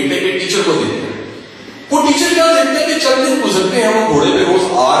اپنے بیٹے کے ٹیچر کو دے دیا. وہ ٹیچر کیا دیکھتے ہیں کہ چند دن گزرتے ہیں, وہ گھوڑے پہ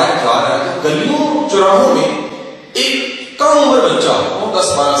روز آ رہا ہے جا رہا ہے. گلیوں چوراہوں میں ایک کم عمر بچہ, وہ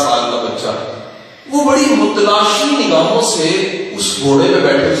 10-12 سال کا بچہ, وہ بڑی متلاشی نگاہوں سے اس گھوڑے پہ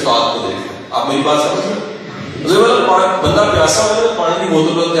بیٹھے استاد کو دیکھتے ہیں. آپ میری بات سمجھ رہے ہیں؟ بندہ پیاسا ہو جائے پانی کی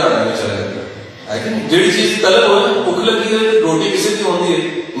بوتل پر دھیان رکھنے چلا جاتا ہے کہ نہیں. جیڑی چیز طلب ہو جائے, بھوک لگی ہے, روٹی کسی کی ہوتی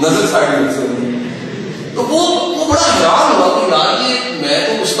ہے, نظر سائڈ میں سے ہوتی ہے. تو وہ بڑا حیران ہوا کہ یار یہ میں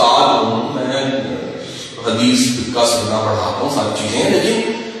تو استاد ہوں, میں حدیث کا سننا پڑھاتا ہوں, ساری چیزیں,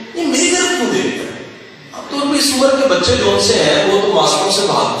 لیکن یہ میری طرف کیوں دیکھتا ہے؟ اب تو اس عمر کے بچے جو ان سے ہیں وہ تو ماسٹروں سے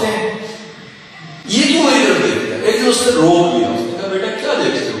بھاگتے ہیں, یہ کیوں میری طرف دیکھتا ہے؟ ایک دن اس نے روک لیا. اس نے کہا بیٹا کیا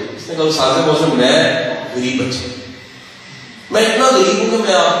دیکھتے ہو؟ اس نے کہا ساتھ میں میں غریب بچہ, میں اتنا غریب ہوں کہ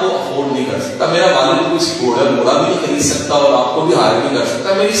میں آپ کو افورڈ نہیں کر سکتا, میرا والد کوئی گھوڑا بھی نہیں خرید سکتا اور آپ کو بھی ہائر نہیں کر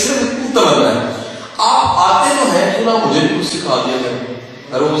سکتا, میری صرف اتنی تمنا ہے, آپ آتے تو ہیں کیوں نہ مجھے بھی کچھ سکھا دیا جائے.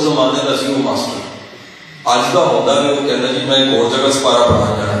 ارے وہ زمانے کا سی وہ ماسٹر آج کا ہوتا ہے, وہ کہتا جی میں ایک اور جگہ سپارہ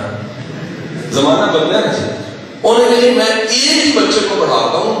پڑھا جانا ہے. زمانہ بدلا ہے جی. انہوں نے کہا میں ایک ہی بچے کو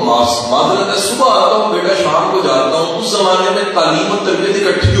پڑھاتا ہوں, معذرت ہے صبح آتا ہوں, بیٹا شام کو جاتا ہوں. اس زمانے میں تعلیم اور تربیت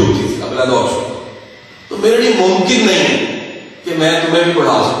اکٹھی ہوتی تھی, اگلا دور شروع, تو میرے لیے ممکن نہیں ہے کہ میں تمہیں بھی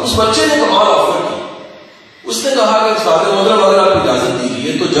پڑھا سکوں. اس بچے نے کمال آفر کی. اس نے کہا کہ استاد محترم اگر آپ اجازت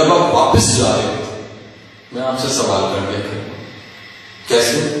دیجیے تو جب آپ واپس جا رہے تھے میں آپ سے سوال کر دیا کروں.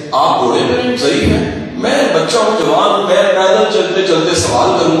 کیسے؟ آپ گھوڑے پہ ضعیف ہیں, میں بچہ ہوں, جوان ہوں, میں پیدل چلتے چلتے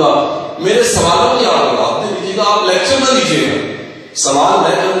سوال کروں گا, میرے سوالوں کی آپ جواب دے دیجیے گا, آپ لیکچر نہ دیجیے گا, سوال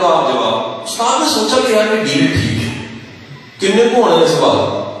میں کروں گا آپ جواب. استاد نے سوچا کہ یار یہ ڈیل ٹھیک ہے, کتنے کو ہونے سوال,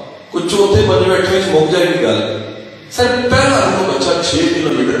 کچھ چوتھے بجے بیٹھے مک جائے گی گل. سر پہلا دن بچہ 6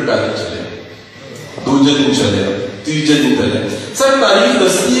 کلومیٹر پیدل چلے, دوسرے دن چلے, تیسرے دن چلے. سر تاریخ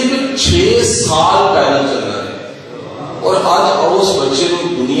دستی ہے کہ 6 سال پیدل چل رہا ہے, اور آج اس بچے کو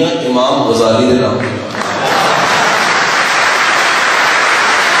دنیا امام غزالی نے نام دیا.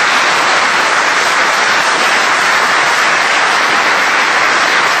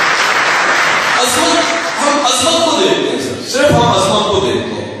 ہم عظمت کو دیکھتے ہیں سر, صرف ہم عظمت کو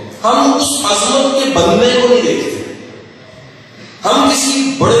دیکھتے ہیں, ہم اس عظمت کے بننے کو نہیں دیکھتے. ہم کسی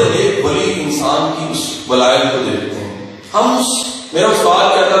بڑے نیک ولی انسان کی اس ولایت کو دیکھتے ہیں. ہم اس, میرا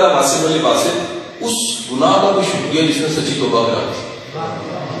استاد کہتا تھا واسف علی واسف, اس گناہ کا بھی شکریہ جس نے سچی توبہ کرا تھی.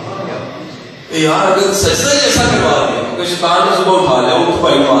 یار اگر سجدہ جیسا کروا دیا, اگر شیطان نے صبح اٹھا لیا, اٹھ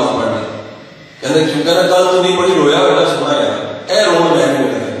بھائی نماز پڑھنا, کہتے کیوں کہنا کل تو نہیں پڑھی, رویا بیٹا سنا یار, اے رو میں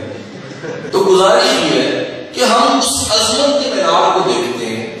نے. تو گزارش یہ ہے کہ ہم اس عظمت کے معیار کو دیکھتے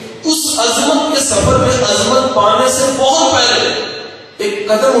ہیں. اس عظمت کے سفر میں عظمت پانے سے بہت پہلے ایک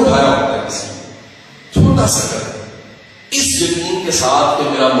قدم اٹھایا ہوتا ہے کسی نے, چھوٹا سا قدم, اس یقین کے ساتھ کہ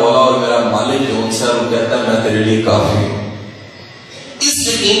میرا مولا اور میرا مالک جو ان سے وہ کہتا ہے میں تیرے لیے کافی ہوں. اس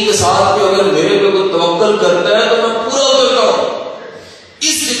یقین کے ساتھ کہ اگر میرے پہ کوئی توکل کرتا ہے تو میں پورا اترتا ہوں.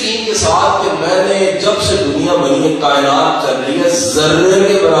 اس یقین کے ساتھ کہ میں نے جب سے دنیا بنی ہے, کائنات چل رہی ہے, ذرے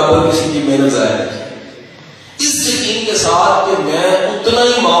کے برابر کسی کی محنت ضائع نہیں. اس یقین کے ساتھ کہ میں اتنا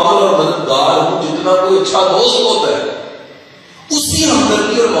ہی معاون اور مددگار ہوں جتنا کوئی اچھا دوست ہوتا ہے. اسی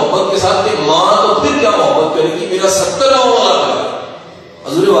ہمدردی اور محبت کے ساتھ کہ ماں تو پھر کیا محبت کرے گی, میرا 70 والا تھا.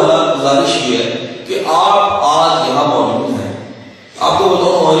 حضور والا گزارش یہ ہے کہ آپ آج یہاں موجود ہیں. آپ کو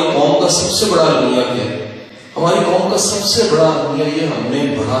بتاؤں ہماری قوم کا سب سے بڑا المیہ کیا ہے؟ ہماری قوم کا سب سے بڑا المیہ یہ ہم نے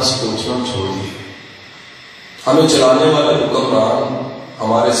بڑا سوچنا چھوڑ دیا. ہمیں چلانے والے حکمران,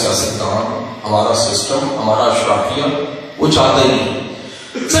 ہمارے سیاستدان, ہمارا سسٹم, ہمارا اشرافیہ وہ چاہتا ہی نہیں.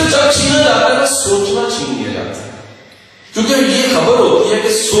 صرف جب چھینا جاتا ہے سوچنا چھین لیا جاتا ہے, کیونکہ یہ خبر ہوتی ہے کہ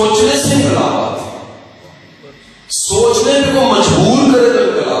سوچنے سے انقلاب آتی ہے, سوچنے پہ کو مجبور کرے تو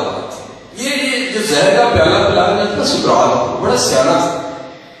انقلاب آتی ہے. یہ جو زہر کا پیالہ پلا گیا تھا سکرات, بڑا سیانا تھا.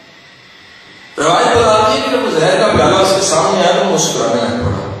 روایت بتاتی ہے کہ جب زہر کا پیالہ اس کے سامنے آیا تو مسکرانے لگ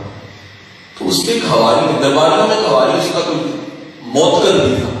پڑا. تو اس کے حوالی میں درباریوں میں حوالی اس کا کوئی موت کا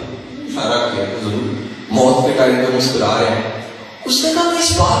بھی تھا، اشارہ کیا کہ ضرور موت کے ٹائم پہ مسکرا رہے ہیں. اس نے کہا میں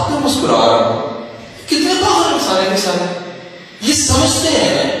اس بات پہ مسکرا رہا ہوں، کتنے پاگل انسان کے سامنے یہ سمجھتے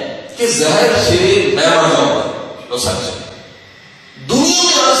ہیں کہ زہر سے میں مر جاؤں گا. تو سچ ہے، دنیا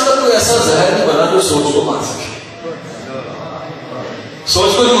میں آج تک کوئی ایسا زہر نہیں بنا جو سوچ کو مار سکے.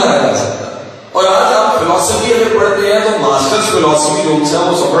 سوچ کو نہیں مارا جا سکتا. اور آج آپ فلسفی اگر پڑھتے ہیں تو ماسٹرز فلسفی جو ہیں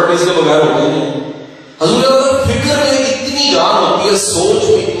وہ سوکریٹس کے بغیر ہوتے نہیں. حضور اگر فکر میں اتنی جان ہوتی ہے، سوچ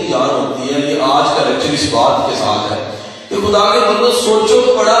میں اتنی جان ہوتی ہے. یہ آج کا لیکچر اس بات کے ساتھ ہے کہ خدا کے بندو سوچو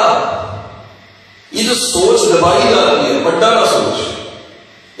تو بڑا. یہ جو سوچ دبائی جاتی ہے، بڑا نہ سوچ.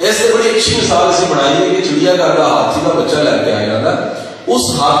 ایسے بڑی اچھی مثال ایسی بنائی ہے کہ چڑیا گھر کا ہاتھی کا بچہ لے کے آیا تھا. اس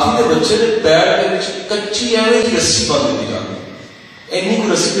ہاتھی کے بچے نے پیر کے نیچے کچی ایویں کی رسی باندھ دی جاتی، اینی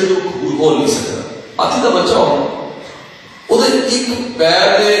کو رسی پہ جو کھول نہیں سکتا. ہاتھی کا بچہ ہونا وہ ایک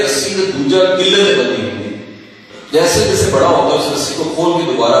پیر کے رسی کے دوجا کلے سے بندی ہوئی. جیسے جیسے بڑا ہوتا ہے اس رسی کو کھول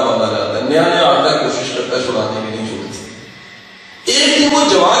کے دوبارہ باندھا جاتا ہے. نیا نیا آتا ہے، کوشش کرتا ہے چھڑانے کی، نہیں چھوڑتی. ایک دن وہ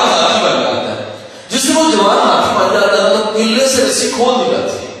جوان ہاتھی بن جاتا ہے. جس سے وہ جوان ہاتھی بن جاتا ہے تو کلے سے رسی کھول دی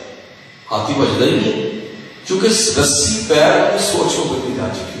جاتی ہے. ہاتھی بچتا ہی نہیں کیونکہ رسی پیر کی سوچوں پہ بھی جا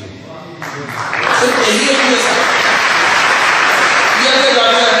چکی ہے.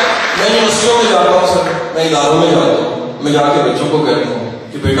 میں یونیورسٹیوں میں جاتا ہوں سر، میں اداروں میں جاتا ہوں، میں جا کے بچوں کو کہتا ہوں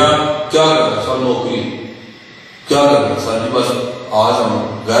کہ بیٹا کیا کرنا سر، نوکری کیا کرنا سر جی، بس آج ہم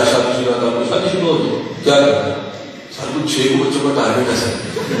غیر شادی شدہ تھا کوئی شادی شروع ہو جائے، کیا کرنا سر کچھ 6 بچوں کا ٹارگیٹ ہے سر.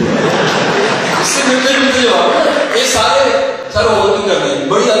 اس سے ملتے ملتے جواب یہ سارے سر اور کی کرنا ہے.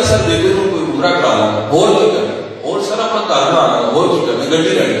 بڑی اکثر دیکھتے ہیں کوئی عمرہ کرا لانا، اور کی کرنا، اور سر اپنا گھر بنانا، اور کی کرنا،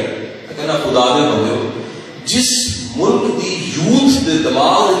 گڈی رہنی. کہنا خدا دے بندے ہو، جس ملک دی یوتھ دے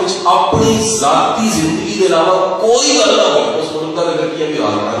دماغ اپنی ذاتی زندگی کے علاوہ کوئی گل نہ ہو، اس ملک کا اگر کیا بھی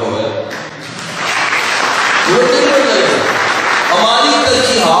حال نہ ہوا ہے. ہماری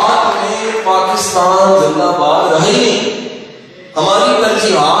ترجیحات میں پاکستان زندہ باد رہے نہیں. ہماری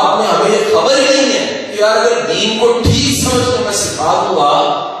ترجیحات میں ہمیں یہ خبر ہی نہیں ہے کہ یار اگر دین کو ٹھیک سمجھ کر میں سکھا دوں گا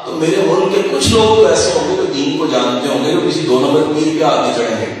تو میرے ملک کے کچھ لوگ تو ایسے ہوں گے جو دین کو جانتے ہوں گے، جو کسی 2 نمبر پیر کے آگے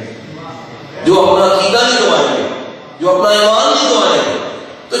چڑھیں گے، جو اپنا عقیدہ نہیں گنوائیں گے، جو اپنا ایمان نہیں گنوائیں گے.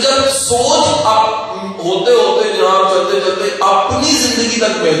 تو جب سوچ ہوتے ہوتے جناب چلتے چلتے اپنی زندگی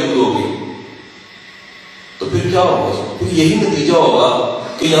تک محدود ہوگی تو پھر کیا ہوگا؟ پھر یہی نتیجہ ہوگا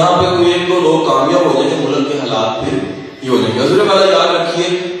کہ یہاں پہ کوئی 1-2 لوگ کامیاب ہو جائیں گے، ملک کے حالات پھر یہ ہو جائیں گے. حضور والا یاد رکھیے،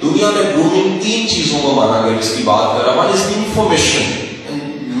 دنیا میں گرومنگ 3 چیزوں کو مانا گیا جس کی بات کر رہا ہوں. اس کی انفارمیشن،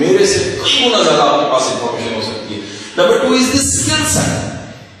 میرے سے کئی گنا زیادہ آپ کے پاس انفارمیشن ہو سکتی ہے. Number 2 is the skill set.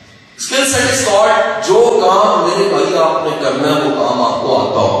 Skill set is called جو کام میرے بھائی آپ نے کرنا ہے وہ کام آپ کو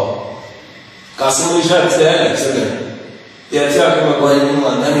آتا ہو. قاسم علی شاہ سے ہے لیکچر کریں، یہ ایسے آ کے میں کوئی نہیں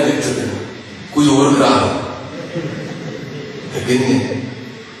ماننا نہیں لیکچر کریں، کوئی اور کرا دیں لیکن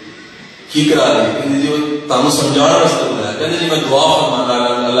کی کرا دی کہ جی تمہیں سمجھانا واسطے بلایا. کہتے جی میں دعا فرمانا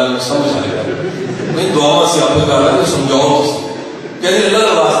اللہ نے سمجھ آئے گا، میں دعا سے آپ کو کر رہا ہوں سمجھاؤ. کہتے اللہ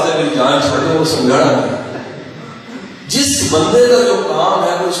کا واسطے میری جان چھوڑ دے، وہ سمجھانا نہیں. جس بندے کا جو کام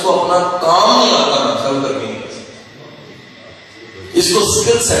ہے اس کو اپنا کام نہیں آتا نا سر تک نہیں کر سکتا. اس کو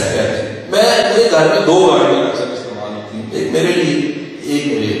اسکل سیٹ کہتے ہیں. میں میرے گھر میں 2 گاڑیاں اکثر استعمال ہوتی ہیں، ایک میرے لیے، ایک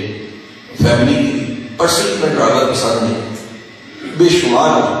میرے فیملی کی. پرسنلی میں ڈرائیور پسند نہیں، بے شمار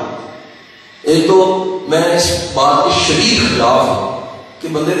نہیں. ایک تو میں اس بات کے شدید خلاف ہوں کہ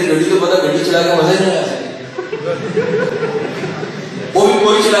بندے کی گاڑی تو بندہ گاڑی چلا کے مزہ نہیں آ سکتا. وہ بھی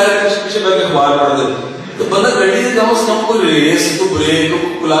کوئی چلا رہا ہے پیچھے بیٹھ کے اخبار پڑھ دے تو بندہ گاڑی سے کم از کم کوئی ریس، کو بریک، کو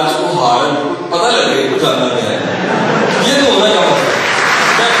کلچ، کو ہارن پتہ لگے کچھ جاننا کیا ہے. یہ تو ہونا چاہتا ہے.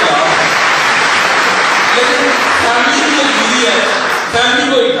 لیکن فیملی کی مجبوری ہے،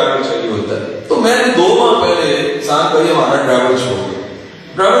 فیملی کو ایک ڈرائیور چاہیے ہوتا ہے. تو میں نے 2 ماہ پہلے انسان کا یہ ہمارا ڈرائیور چھوڑ دیا.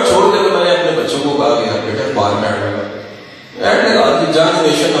 ڈرائیور چھوڑ کے میں نے اپنے بچوں کو کہا کہ بیٹا بار میں ایڈ نے کہا کہ جنگ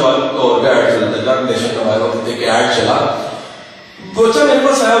نیشن نوائے کا ایڈ چلتا ہے، جنگ نیشن نوائے وقت ایک ایڈ چلا. بچہ میرے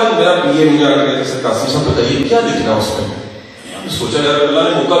پاس آیا، میرا پی اے مجھے آ کے جیسے قاسم صاحب بتائیے کیا دکھنا اس میں. سوچا یار اللہ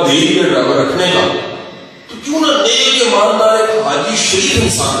نے موقع دے دیا ڈرائیور رکھنے کا تو کیوں نہ نیک ایماندار ایک حاجی شریف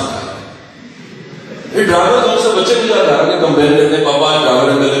انسان رکھا ہے. یہ ڈرائیور تو سے بچے بھی جا رہا کہ کمپلین کرتے ہیں پاپا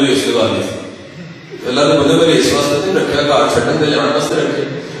ڈرائیور نے کدے ریس لگا دی. اللہ نے بندے میں ریس واسطے نہیں رکھا، گار چھٹن دے جانے واسطے رکھے.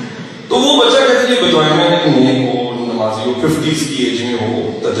 تو وہ بچہ کہتے ہیں بتوائیں میں نیک ہو، نمازی ہو، 50s کی ایج میں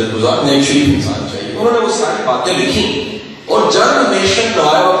ہو، تجربہ گزار نیک شریف انسان چاہیے. انہوں نے وہ ساری باتیں لکھی اور جنگ نیشن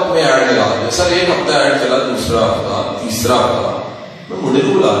نوائے وقت میں ایڈ لگا دیا. سر 1 ہفتہ ایڈ چلا، 2سرا ہفتہ، 3سرا ہفتہ. میں منڈے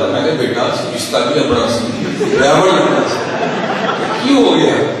کو بلا رہا، میں کہ بیٹا رشتہ بھی اپنا سی ڈرائیور لگنا سی کی ہو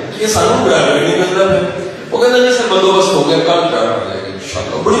گیا یہ سانو ڈرائیور نہیں ملتا. وہ کہتا نہیں سر بندوبست ہو گیا، کل ڈرائیور آ جائے گا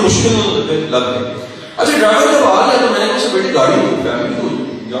انشاءاللہ. بڑی مشکل لگ گئی. اچھا ڈرائیور جب آ گیا تو میں نے اسے بیٹی گاڑی فیملی کو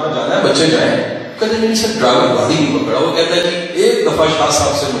جہاں جانا ہے بچے جائیں. کہتے نہیں سر ڈرائیور گاڑی نہیں پکڑا. وہ کہتا ہے کہ ایک دفعہ شاہ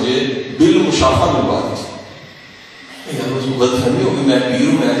صاحب سے مجھے بل مشافہ ملوا دی. یار اس کو غلط فہمی ہوگی, میں پیر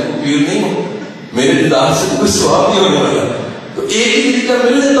ہوں, میں تو پیر نہیں ہوں, میرے دیدار سے کوئی ثواب نہیں ہونے والا, تو ایک ہی طریقہ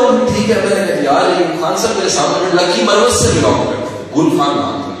مل لیتا ہوں. ٹھیک ہے. میں نے کہا یار یہ خان صاحب میرے سامنے لکی مروت سے بلانگ کرتے ہیں, گل خان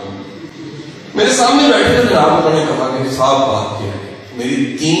نام تھا, میرے سامنے بیٹھے تھے. جناب انہوں نے کہا کہ صاحب بات کیا ہے, میری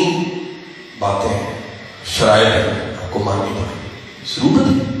 3 باتیں ہیں, شرائط ہیں, آپ کو ماننی پڑے گی. ضرورت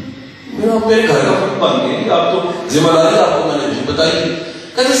ہے میرے گھر کا فرق بن گیا, آپ تو ذمہ داری آپ کو میں نے نہیں بتائی.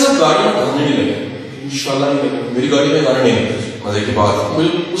 کہتے سب گاڑی میں گانے نہیں لگے. انشاءاللہ نہیں لگے, میری گاڑی میں گانے نہیں لگے. مزے کی بات ہے,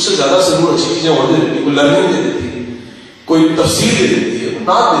 مجھے اس سے زیادہ ضرور اچھی چیزیں اور دے دیتی ہے, کوئی لرننگ دے دیتی ہے, کوئی تفسیر دے دیتی ہے,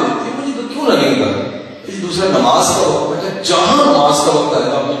 نعت دے دیتی ہے. مجھے تو کیوں لگے گا. دوسرا نماز کا وقت ہے, جہاں نماز کا وقت آئے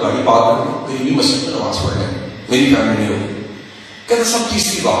گا اپنی گاڑی پارک کر کے کہیں بھی مسجد میں نماز پڑھ لیں, میری فیملی نہیں ہوگی. کہتے سب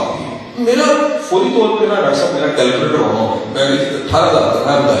تیسری بات تھی. میرا فوری طور پہ نا ڈاکٹر صاحب میرا کیلکولیٹر ہونا ہوگا, میں 18,000 تک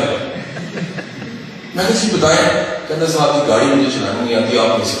میں بتایا. میں نے جی بتائیں. کہتے صاحب کی گاڑی مجھے چلانی نہیں آتی,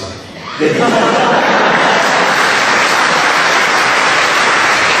 آپ نہیں سکھائیں.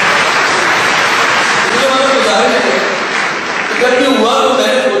 ہوا تو میں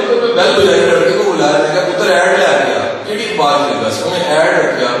نے بیل بجائی لڑکے کو بلایا, میں کہا پتر ایڈ لے آ گیا, کیڑی بات لگا اس میں ایڈ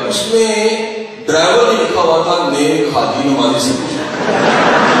رکھا, اس میں ڈرائیور نے لکھا ہوا تھا نیک حاجی نمازی سے پوچھا.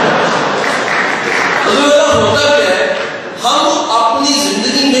 ہوتا کیا ہے, ہم اپنی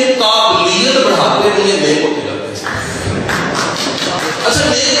زندگی میں قابلیت بڑھاتے نہیں ہیں, نیک ہوتے جاتے ہیں. اچھا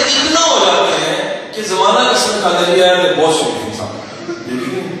نیک اتنا ہو جاتے ہیں کہ زمانہ کس نے کہا دیا ہے بہت شریف انسان,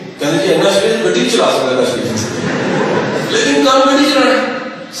 کہنے کہ ایسا شریف گڈی چلا سکتا ہے شریف انسان, لیکن کام گاڑی چلانا ہے.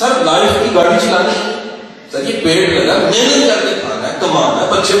 سر لائف کی گاڑی چلانی ہے سر, یہ پیٹ لگا, محنت کر کے کھانا ہے, کمانا ہے,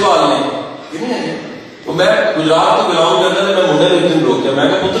 بچے پالنے ہیں. تو میں گجرات کو بلانگ کرتا تھا, میں منڈے میں ایک دن روک گیا, میں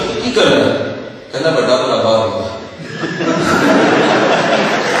کہا پتر کی کرنا ہے, کہنا بڑا بڑا باہر ہوتا ہے.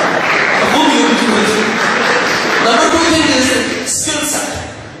 Number 2 thing is skill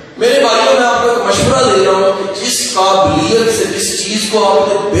set. میرے بھائیوں میں آپ کو ایک مشورہ دے رہا ہوں کہ جس قابلیت سے جس چیز کو آپ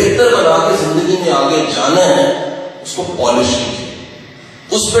نے بہتر بنا کے زندگی میں آگے جانا ہے اس کو پالش کیجیے,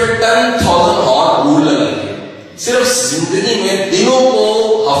 اس پہ 10,000 ہارڈ رول لگائیے. صرف زندگی میں دنوں کو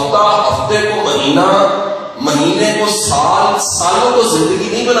ہفتہ, ہفتے کو مہینہ, مہینے کو سال, سالوں کو زندگی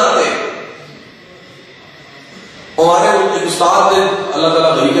نہیں بناتے. ہمارے ایک استاد تھے اللہ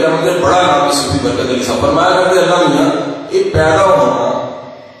تعالیٰ بری کے رحمت, بڑا نام کی صوفی برکت علی صاحب, فرمایا کرتے اللہ میاں یہ پیدا ہونا,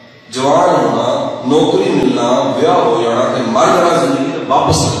 جوان ہونا, نوکری ملنا, بیاہ ہو جانا, مر جانا, زندگی میں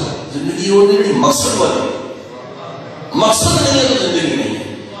واپس آ جانا. زندگی ہوتی نہیں, مقصد والی, مقصد نہیں ہے تو زندگی نہیں ہے.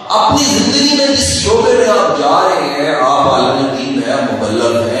 اپنی زندگی میں جس شعبے میں آپ جا رہے ہیں, آپ عالم دین ہیں,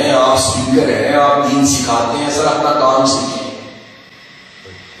 مبلغ ہیں, آپ اسپیکر ہیں, آپ دین سکھاتے ہیں, سر اپنا کام سیکھیں.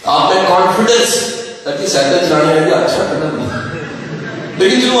 آپ میں کانفیڈنس تاکہ سائیکل چلانے لگے اچھا کرنا نہیں,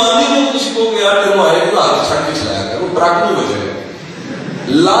 لیکن جو آدمی کو کسی کو یار تم آئے گا ہاتھ چھٹ کے چلایا کر, وہ ٹرک نہیں بچے گا.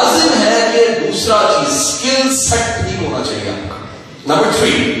 لازم ہے کہ دوسرا چیز اسکل سیٹ ٹھیک ہونا چاہیے آپ کا. نمبر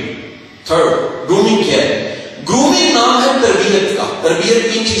 3 گرومنگ کیا ہے. گرومنگ نام ہے تربیت کا.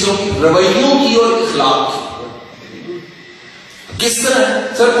 تربیت 3 چیزوں کی, رویوں کی اور اخلاق کی. کس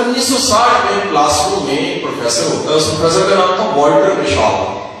طرح سر 1960 میں کلاس روم میں پروفیسر ہوتا ہے, اس پروفیسر کا نام تھا والٹر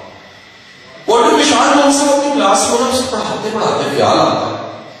مشال. والٹر مشال میں سے اپنی کلاس میں اسے پڑھاتے پڑھاتے خیال آتا ہے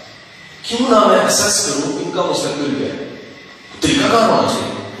کیوں نہ میں ایسس کروں ان کا مستقبل کیا ہے, طریقہ کار ہونا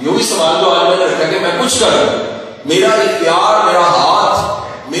چاہیے. یہ بھی سوال جو آج میں نے رکھا کہ میں کچھ کروں, میرا اختیار, میرا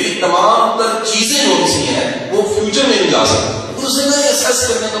ہاتھ, میری تمام تر چیزیں جو سی ہیں وہ فیوچر میں نہیں جا سکتی. اسے نا ایسس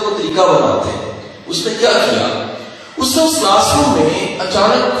کرنے کا وہ طریقہ بناتے ہیں. اس نے کیا کیا, اس نے اس کلاس روم میں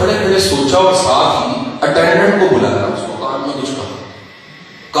اچانک کھڑے کھڑے سوچا اور ساتھ ہی اٹینڈنٹ کو بلایا, اس کو کان میں کچھ کہا.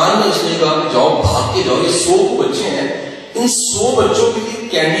 کان میں اس نے کہا کہ جاؤ بھاگ کے جاؤ, یہ 100 بچے ہیں, ان 100 بچوں کے لیے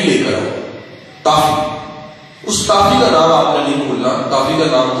کینڈی لے کر آؤ, ٹافی. اس ٹافی کا نام آپ نے نہیں بھولنا, ٹافی کا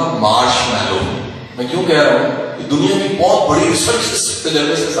نام تھا مارش میلو. میں کیوں کہہ رہا ہوں کہ دنیا کی بہت بڑی ریسرچ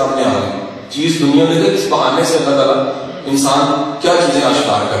تجربے سے سامنے آ گئی چیز. دنیا میں اس بہانے سے اللہ تعالیٰ انسان کیا چیزیں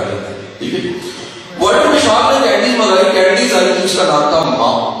آشکار کر دیتا ہے. ٹھیک ہے, ورلڈ میں شاہ نے کینڈیز منگائی, کینڈیز آئی, اس کا نام تھا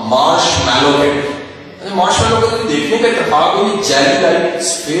مارش میلو کینڈی. مارش میلو کا دیکھنے کا اتفاق ہوئی, جیلی لائٹ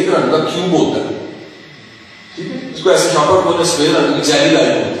سفید رنگ کا کیوب ہوتا ہے. ٹھیک ہے, اس کو ایسے شاپر بولتے ہیں, سفید رنگ کی جیلی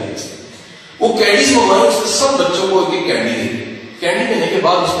لائٹ ہوتی ہے. وہ کینڈیز منگوائی, اس نے سب بچوں کو ایک کینڈی دی. کینڈی دینے کے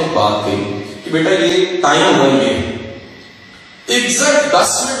بعد اس نے بات کہی کہ بیٹا یہ ٹائم ہو گئی ہے, ایگزیکٹ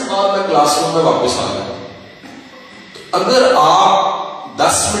 10 منٹ بعد میں کلاس روم میں واپس آ گیا. اگر آپ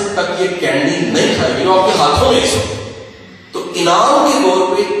 10 منٹ تک یہ کینڈی نہیں کھائیں گے جو آپ کے ہاتھوں میں تو انعام کے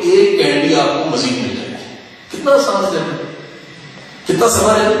طور پہ ایک کینڈی آپ کو مزید مل جائے گی. کتنا آسان ہے. کتنا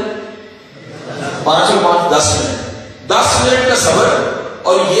صبر ہے؟ 5 اور 5 10 منٹ، 10 منٹ کا صبر.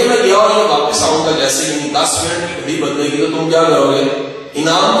 اور یہ میں گیا اور یہ واپس آؤں گا جیسے کہ 10 منٹ کی گھڑی بدلے گی تو تم کیا کرو گے؟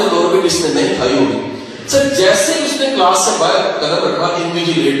 انعام کے طور پہ کس نے نہیں کھائی ہوگی. سر جیسے اس نے کلاس سے باہر قدم رکھا،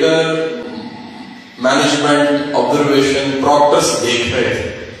 انویجیلیٹر، مینجمنٹ، آبزرویشن، پراکٹرز دیکھ رہے تھے.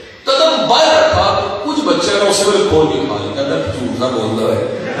 قدم باہر رکھا تو کچھ بچے نے اسے بھی کھول کے کھا لیا. کہتا جھوٹ نہ بولتا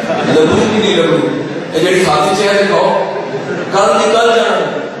ہے، لگنی بھی نہیں لگنی. یہ جڑی ہاتھی چہرے کھاؤ کل نکل جانا،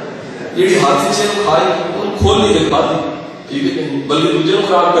 جڑی ہاتھی چہرے کھائی کھول نہیں دے کھا دی. ٹھیک ہے کہ بلکہ دوسرے کو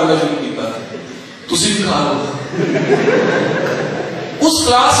خراب کرنا شروع کیا تسی بھی کھا لو. اس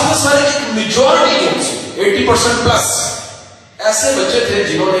کلاس میں سر ایک میجورٹی 80% پلس ایسے بچے تھے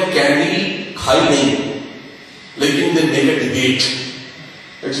جنہوں نے کینڈی کھائی نہیں، لیکن they make a debate.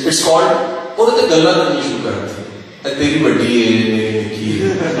 It's called, اور تے گلاں کرنی شروع کر دی. تیری بڑی ہے، میری نکی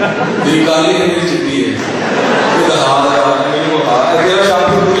ہے، تیری کالی ہے، میری چٹی ہے، تیرا ہاتھ ہے، میری وہ ہاتھ ہے، تیرا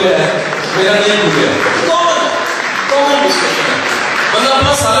شامپو بھولیا ہے، میرا نہیں بھولیا ہے. بندہ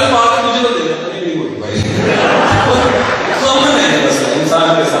اپنا سارے پا کے مجھے تو دے دیتا نہیں ہوتی بھائی. کامن ہے مسئلہ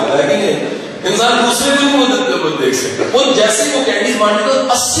انسان کے ساتھ ہے کہ انسان دوسرے کو مدد دیکھ سکتا ہے. اور جیسے وہ کینڈیز بانٹے تو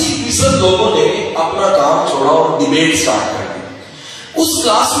 80% لوگوں نے اپنا کام چھوڑا اور ڈیبیٹ سٹارٹ کر دی. اس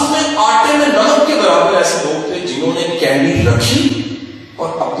کلاس روم میں آٹے میں نمک کے برابر ایسے لوگ تھے جنہوں نے کینڈی رکھی اور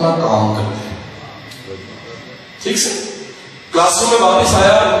اپنا کام کر دیا. ٹھیک سے کلاس روم میں واپس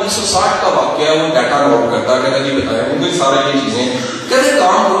آیا. 1960 کا واقعہ، وہ ڈیٹا نوٹ کرتا، کہتا جی بتایا ان کی سارے یہ چیزیں، کہتے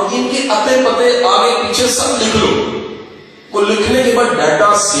کام کرو ان کے اتے پتے آگے پیچھے سب لکھ لو. وہ لکھنے کے بعد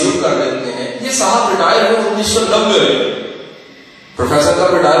ڈیٹا سیو کر لیتے ہیں. یہ صاحب ریٹائر ہوئے 1990 میں. پروفیسر کا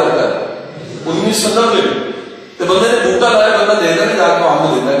ریٹائر ہوتا ہے 1990 میں. تو بندے نے بوٹا لایا، بندہ دیتا نہیں، جا کے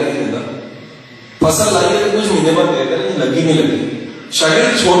آم دیتا نہیں دیتا. فصل لائی ہے کچھ مہینے بعد دیتا نہیں، لگی نہیں لگی.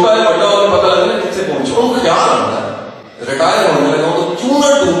 شاگرد چھوٹا ہے بڑا اور پتہ لگنا کتنے پہنچے. ان کا خیال آتا ہے ریٹائر ہونے لگا تو کیوں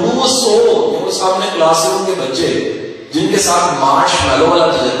نہ ڈھونڈوں وہ 100 سامنے کلاس روم کے بچے جن کے ساتھ مارش میلو والا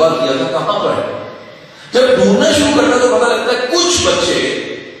تجربہ کیا تھا کہاں پر ہے. جب ڈھونڈنا شروع کرتا تو پتہ لگتا ہے کچھ بچے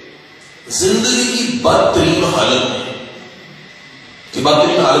زندگی کی بدترین حالت میں، کہ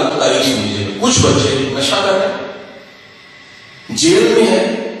بدترین حالت کی تاریخ سمجھیے، کچھ بچے نشہ کر رہے ہیں، جیل میں ہے،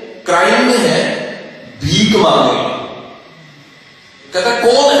 کرائم میں ہے، بھیک مانگ رہے. کہتا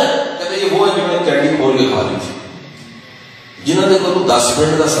کون ہے؟ کہتا یہ وہ ہے جنہوں نے کینڈی کھول کے کھا لی تھی، جنہوں نے کوئی 10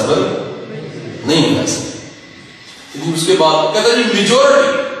 منٹ کا صبر نہیں کر سکتے. لیکن اس کے بعد کہتا جی میجورٹی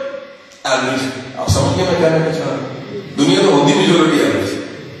ایوریج. آپ سمجھ گئے میں کہنے کا چاہ رہا ہوں؟ دنیا میں ہوتی میجورٹی ایوریج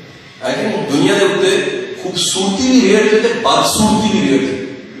ہے کہ نہیں. دنیا کے اتنے خوبصورتی بھی ریئر تھے، بدصورتی بھی ریئر تھی.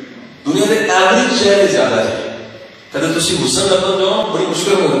 دنیا کے ایوریج چہرے زیادہ ہے. کہتے تسی حسن لبن جاؤ بڑی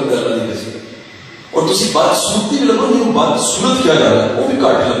مشکل میں لگتا ہے اللہ جیسے، اور تسی بدصورتی بھی لبن نہیں، بدصورت کیا جاتا ہے وہ بھی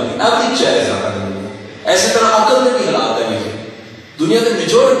کاٹ لگتی ہے. ایوریج چہرے زیادہ ہے. ایسے طرح عقل میں بھی حالات ہے. دنیا کے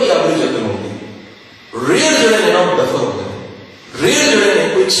میجورٹی ایوریج عقل ہوتی ہے. ریئر جڑے ہیں نا ڈفر ہوتے ہیں، ریئر جڑے ہیں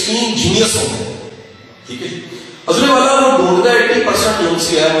کوئی ایکسٹریم جینیس ہوتے ہیں. ٹھیک ہے جی. اصل والا وہ ڈھونڈتا ہے 80% جو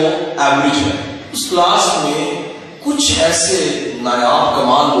سے ہے وہ ایوریج ہے. اس کلاس میں کچھ ایسے نایاب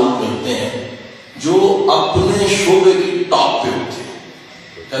کمال لوگ ملتے ہیں جو اپنے شعبے کی ٹاپ پہ ہوتے ہیں.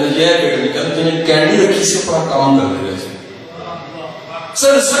 یعنی یہ ہے کہ کینڈی رکھی سے اپنا کام کر رہے ہیں.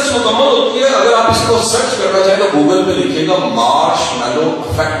 سر ریسرچ مکمل ہوتی ہے. اگر آپ اس کو سرچ کرنا چاہیں تو گوگل پہ لکھیے گا مارش میلو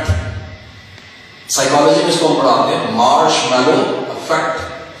افیکٹ. سائیکالوجی میں اس کو ہم پڑھاتے ہیں مارش میلو افیکٹ.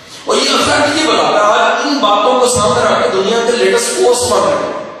 اور یہ افیکٹ یہ بتاتا ہے، آج ان باتوں کو سامنے رکھ کے دنیا کے لیٹسٹ پوسٹ پڑھ رہے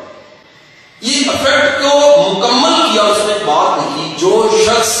ہیں. یہ افیکٹ کو مکمل کیا اس نے بات لکھی، جو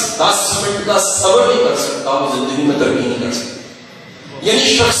شخص 10 منٹ کا صبر نہیں کر سکتا وہ زندگی میں ترقی نہیں کر سکتا.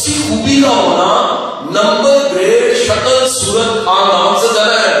 یعنی شخصی خوبی کا ہونا نمبر، گریڈ، شکل، صورت، خاندان سے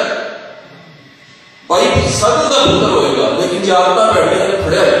زیادہ ہے. بھائی صدر کا پتر ہوئے گا لیکن جانتا بیٹھے گا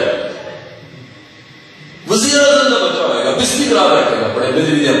کھڑے ہوئے گا. وزیر اعظم کا بچہ ہوئے گا بجلی کرا بیٹھے گا، بڑے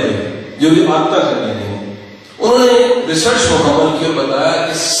بجلی اپنے جو بھی آتا کرنے نہیں. انہوں نے ریسرچ مکمل کی اور بتایا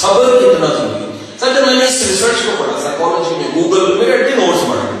کہ صبر کتنا ضروری ہے. سر جب میں نے اس ریسرچ کو پڑھا سائیکالوجی میں گوگل میرے ایڈی نوٹس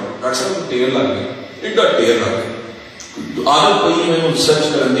پڑھ گئے. ڈاکٹر صاحب ٹیر لگ گیا، ایڈا ٹیر لگ گیا. عادت پئی میں ریسرچ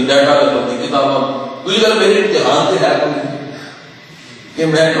کرنے ڈیٹا لگنے کتاباں. دوسری گل میرے امتحان سے ہے کہ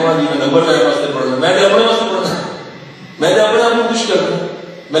میں کہاں جی میں نمبر لینے واسطے پڑھنا، میں نے اپنے واسطے پڑھنا، میں نے اپنے آپ کو کچھ کرنا.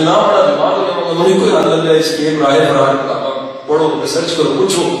 میں نہ پڑھا دماغ ہو جاؤں گا. مجھے کوئی حل لگ جائے اس کے راہ فرار کتاباں پڑھو، ریسرچ کرو،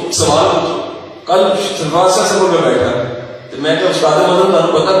 پوچھو، سوال پوچھو. کل شفاعت سے میں بیٹھا تو میں کہ استاد مطلب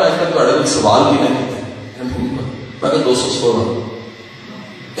تمہیں پتا میں تک کوئی سوال بھی نہیں کیتے. میں کہ 216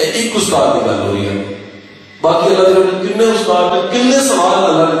 ایک استاد کی گل ہو رہی ہے. باقی اللہ تعالیٰ کتنے استاد نے کتنے سوال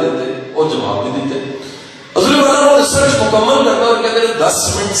اللہ نے دیتے اور جواب بھی دیتے. اصل والا وہ ریسرچ مکمل کرتا اور کہتے ہیں 10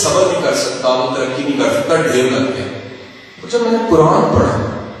 منٹ صبر نہیں کر سکتا وہ ترقی نہیں کر سکتا. ڈھیر لگ گیا. جب میں نے قرآن پڑھا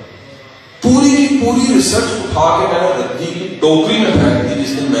پوری کی پوری ریسرچ اٹھا کے میں نے ردی کی ٹوکری میں پھینک دی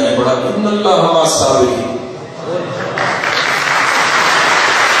جس دن میں نے پڑھا ان اللہ مع الصابرین.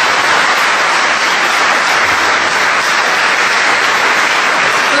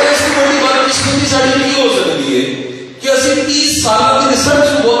 ہو سکتی ہے کہ اسی 30 سال کی ریسرچ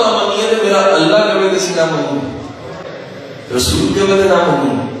کو نہ مانی ہے میرا اللہ کے وجہ سے نہ مانوں رسول کے وجہ نہ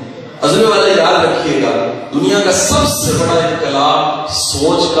مانوں. عزم والا یاد رکھیے گا دنیا کا سب سے بڑا انقلاب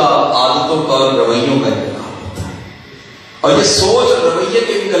سوچ کا عادتوں کا اور رویوں کا انقلاب ہوتا ہے. اور یہ سوچ اور رویے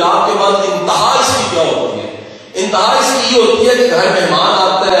کے انقلاب کے بعد انتہا اس کی کیا ہوتی ہے؟ انتہا اس کی یہ ہوتی ہے کہ گھر مہمان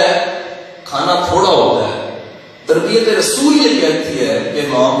آتا ہے کھانا تھوڑا ہوتا ہے. تربیت رسول یہ کہتی ہے کہ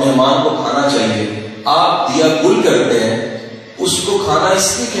مہمان کو کھانا چاہیے. آپ دیا گل کرتے ہیں اس کو کھانا اس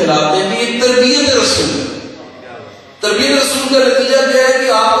لیے کھلاتے ہیں کہ یہ تربیت رسول ہے. تربیت رسول کا نتیجہ کیا ہے کہ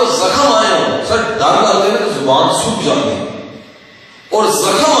آپ کو زخم آئے ہو سر ڈر ڈالتے ہیں تو زبان سوکھ جاتی ہے اور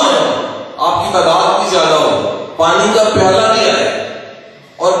زخم آئے ہو آپ کی تعداد بھی زیادہ ہو پانی کا پیالہ نہیں آئے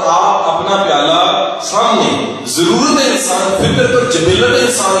اور آپ اپنا پیالہ سامنے ضرورت انسان فطر پر جبلت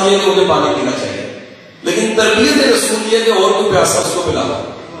انسان یہ کہ انہیں پانی پینا چاہیے لیکن تربیت رسول یہ کہ اور کوئی پیاسا اس کو پلا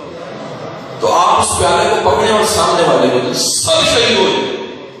تو آپ اس پیالے کو پکڑیں اور سامنے والے کو سب شہید ہو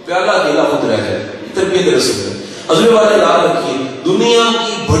پیالہ اکیلا خود رہ جائے. تربیت رسول ہے. عزم والے یاد رکھیے دنیا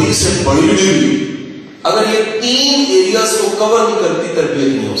کی بڑی سے بڑی ڈگری اگر یہ 3 ایریاز کو کور نہیں کرتی تربیت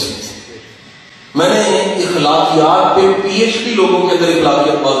نہیں ہو سکتی. میں نے اخلاقیات پہ پی ایچ ڈی لوگوں کے اندر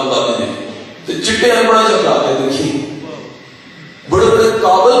اخلاقیات بعض باتیں دیکھی تو چٹے ہیں بڑا اخلاقیات دیکھی بڑے بڑے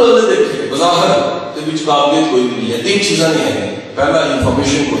قابل بندے دیکھے بظاہر کے بیچ قابلیت کوئی بھی نہیں ہے. 3 چیزیں نہیں ہیں. پہلا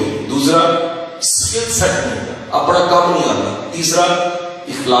انفارمیشن کوئی نہیں, دوسرا اسکل سیٹ نہیں ہے, اپنا کام نہیں آتا, تیسرا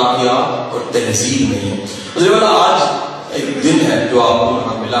اخلاقیات اور تہذیب نہیں ہے. آج ایک دن ہے جو آپ کو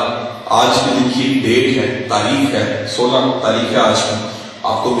یہاں ملا. آج کے دن کی ڈیٹ ہے, تاریخ ہے 16 تاریخ ہے آج کی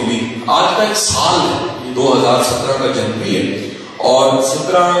آپ کو ملی. آج کا ایک سال ہے 2017 کا جنوری ہے اور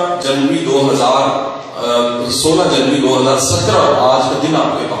 16 جنوری 2017 آج کا دن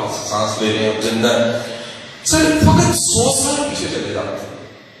آپ کے پاس سانس لے رہے ہیں زندہ ہے. سر فقط 100 سال پیچھے چلے جاتے ہیں.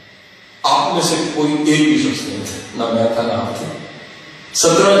 آپ میں سے کوئی ایک بھی شخص نہیں تھے, نہ میں تھا نہ آپ تھے.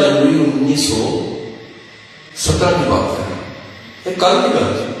 17 جنوری 1917 کی بات ہے. یہ کل کی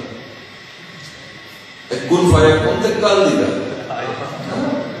بات ہے. کن فیکون تھے کل دی بات,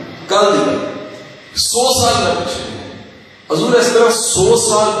 کل دی بات 100 سال میں پیچھے. حضور اس طرح 100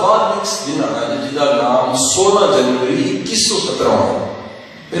 سال بعد نیکسٹ دن آنا ہے جس کا نام 16 جنوری 2117 ہے.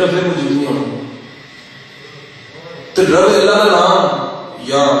 میرا پھر موجود نہیں ہونا تو رب اللہ کا نام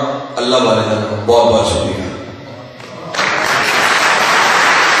یا اللہ والے کا نام. بہت بہت شکریہ.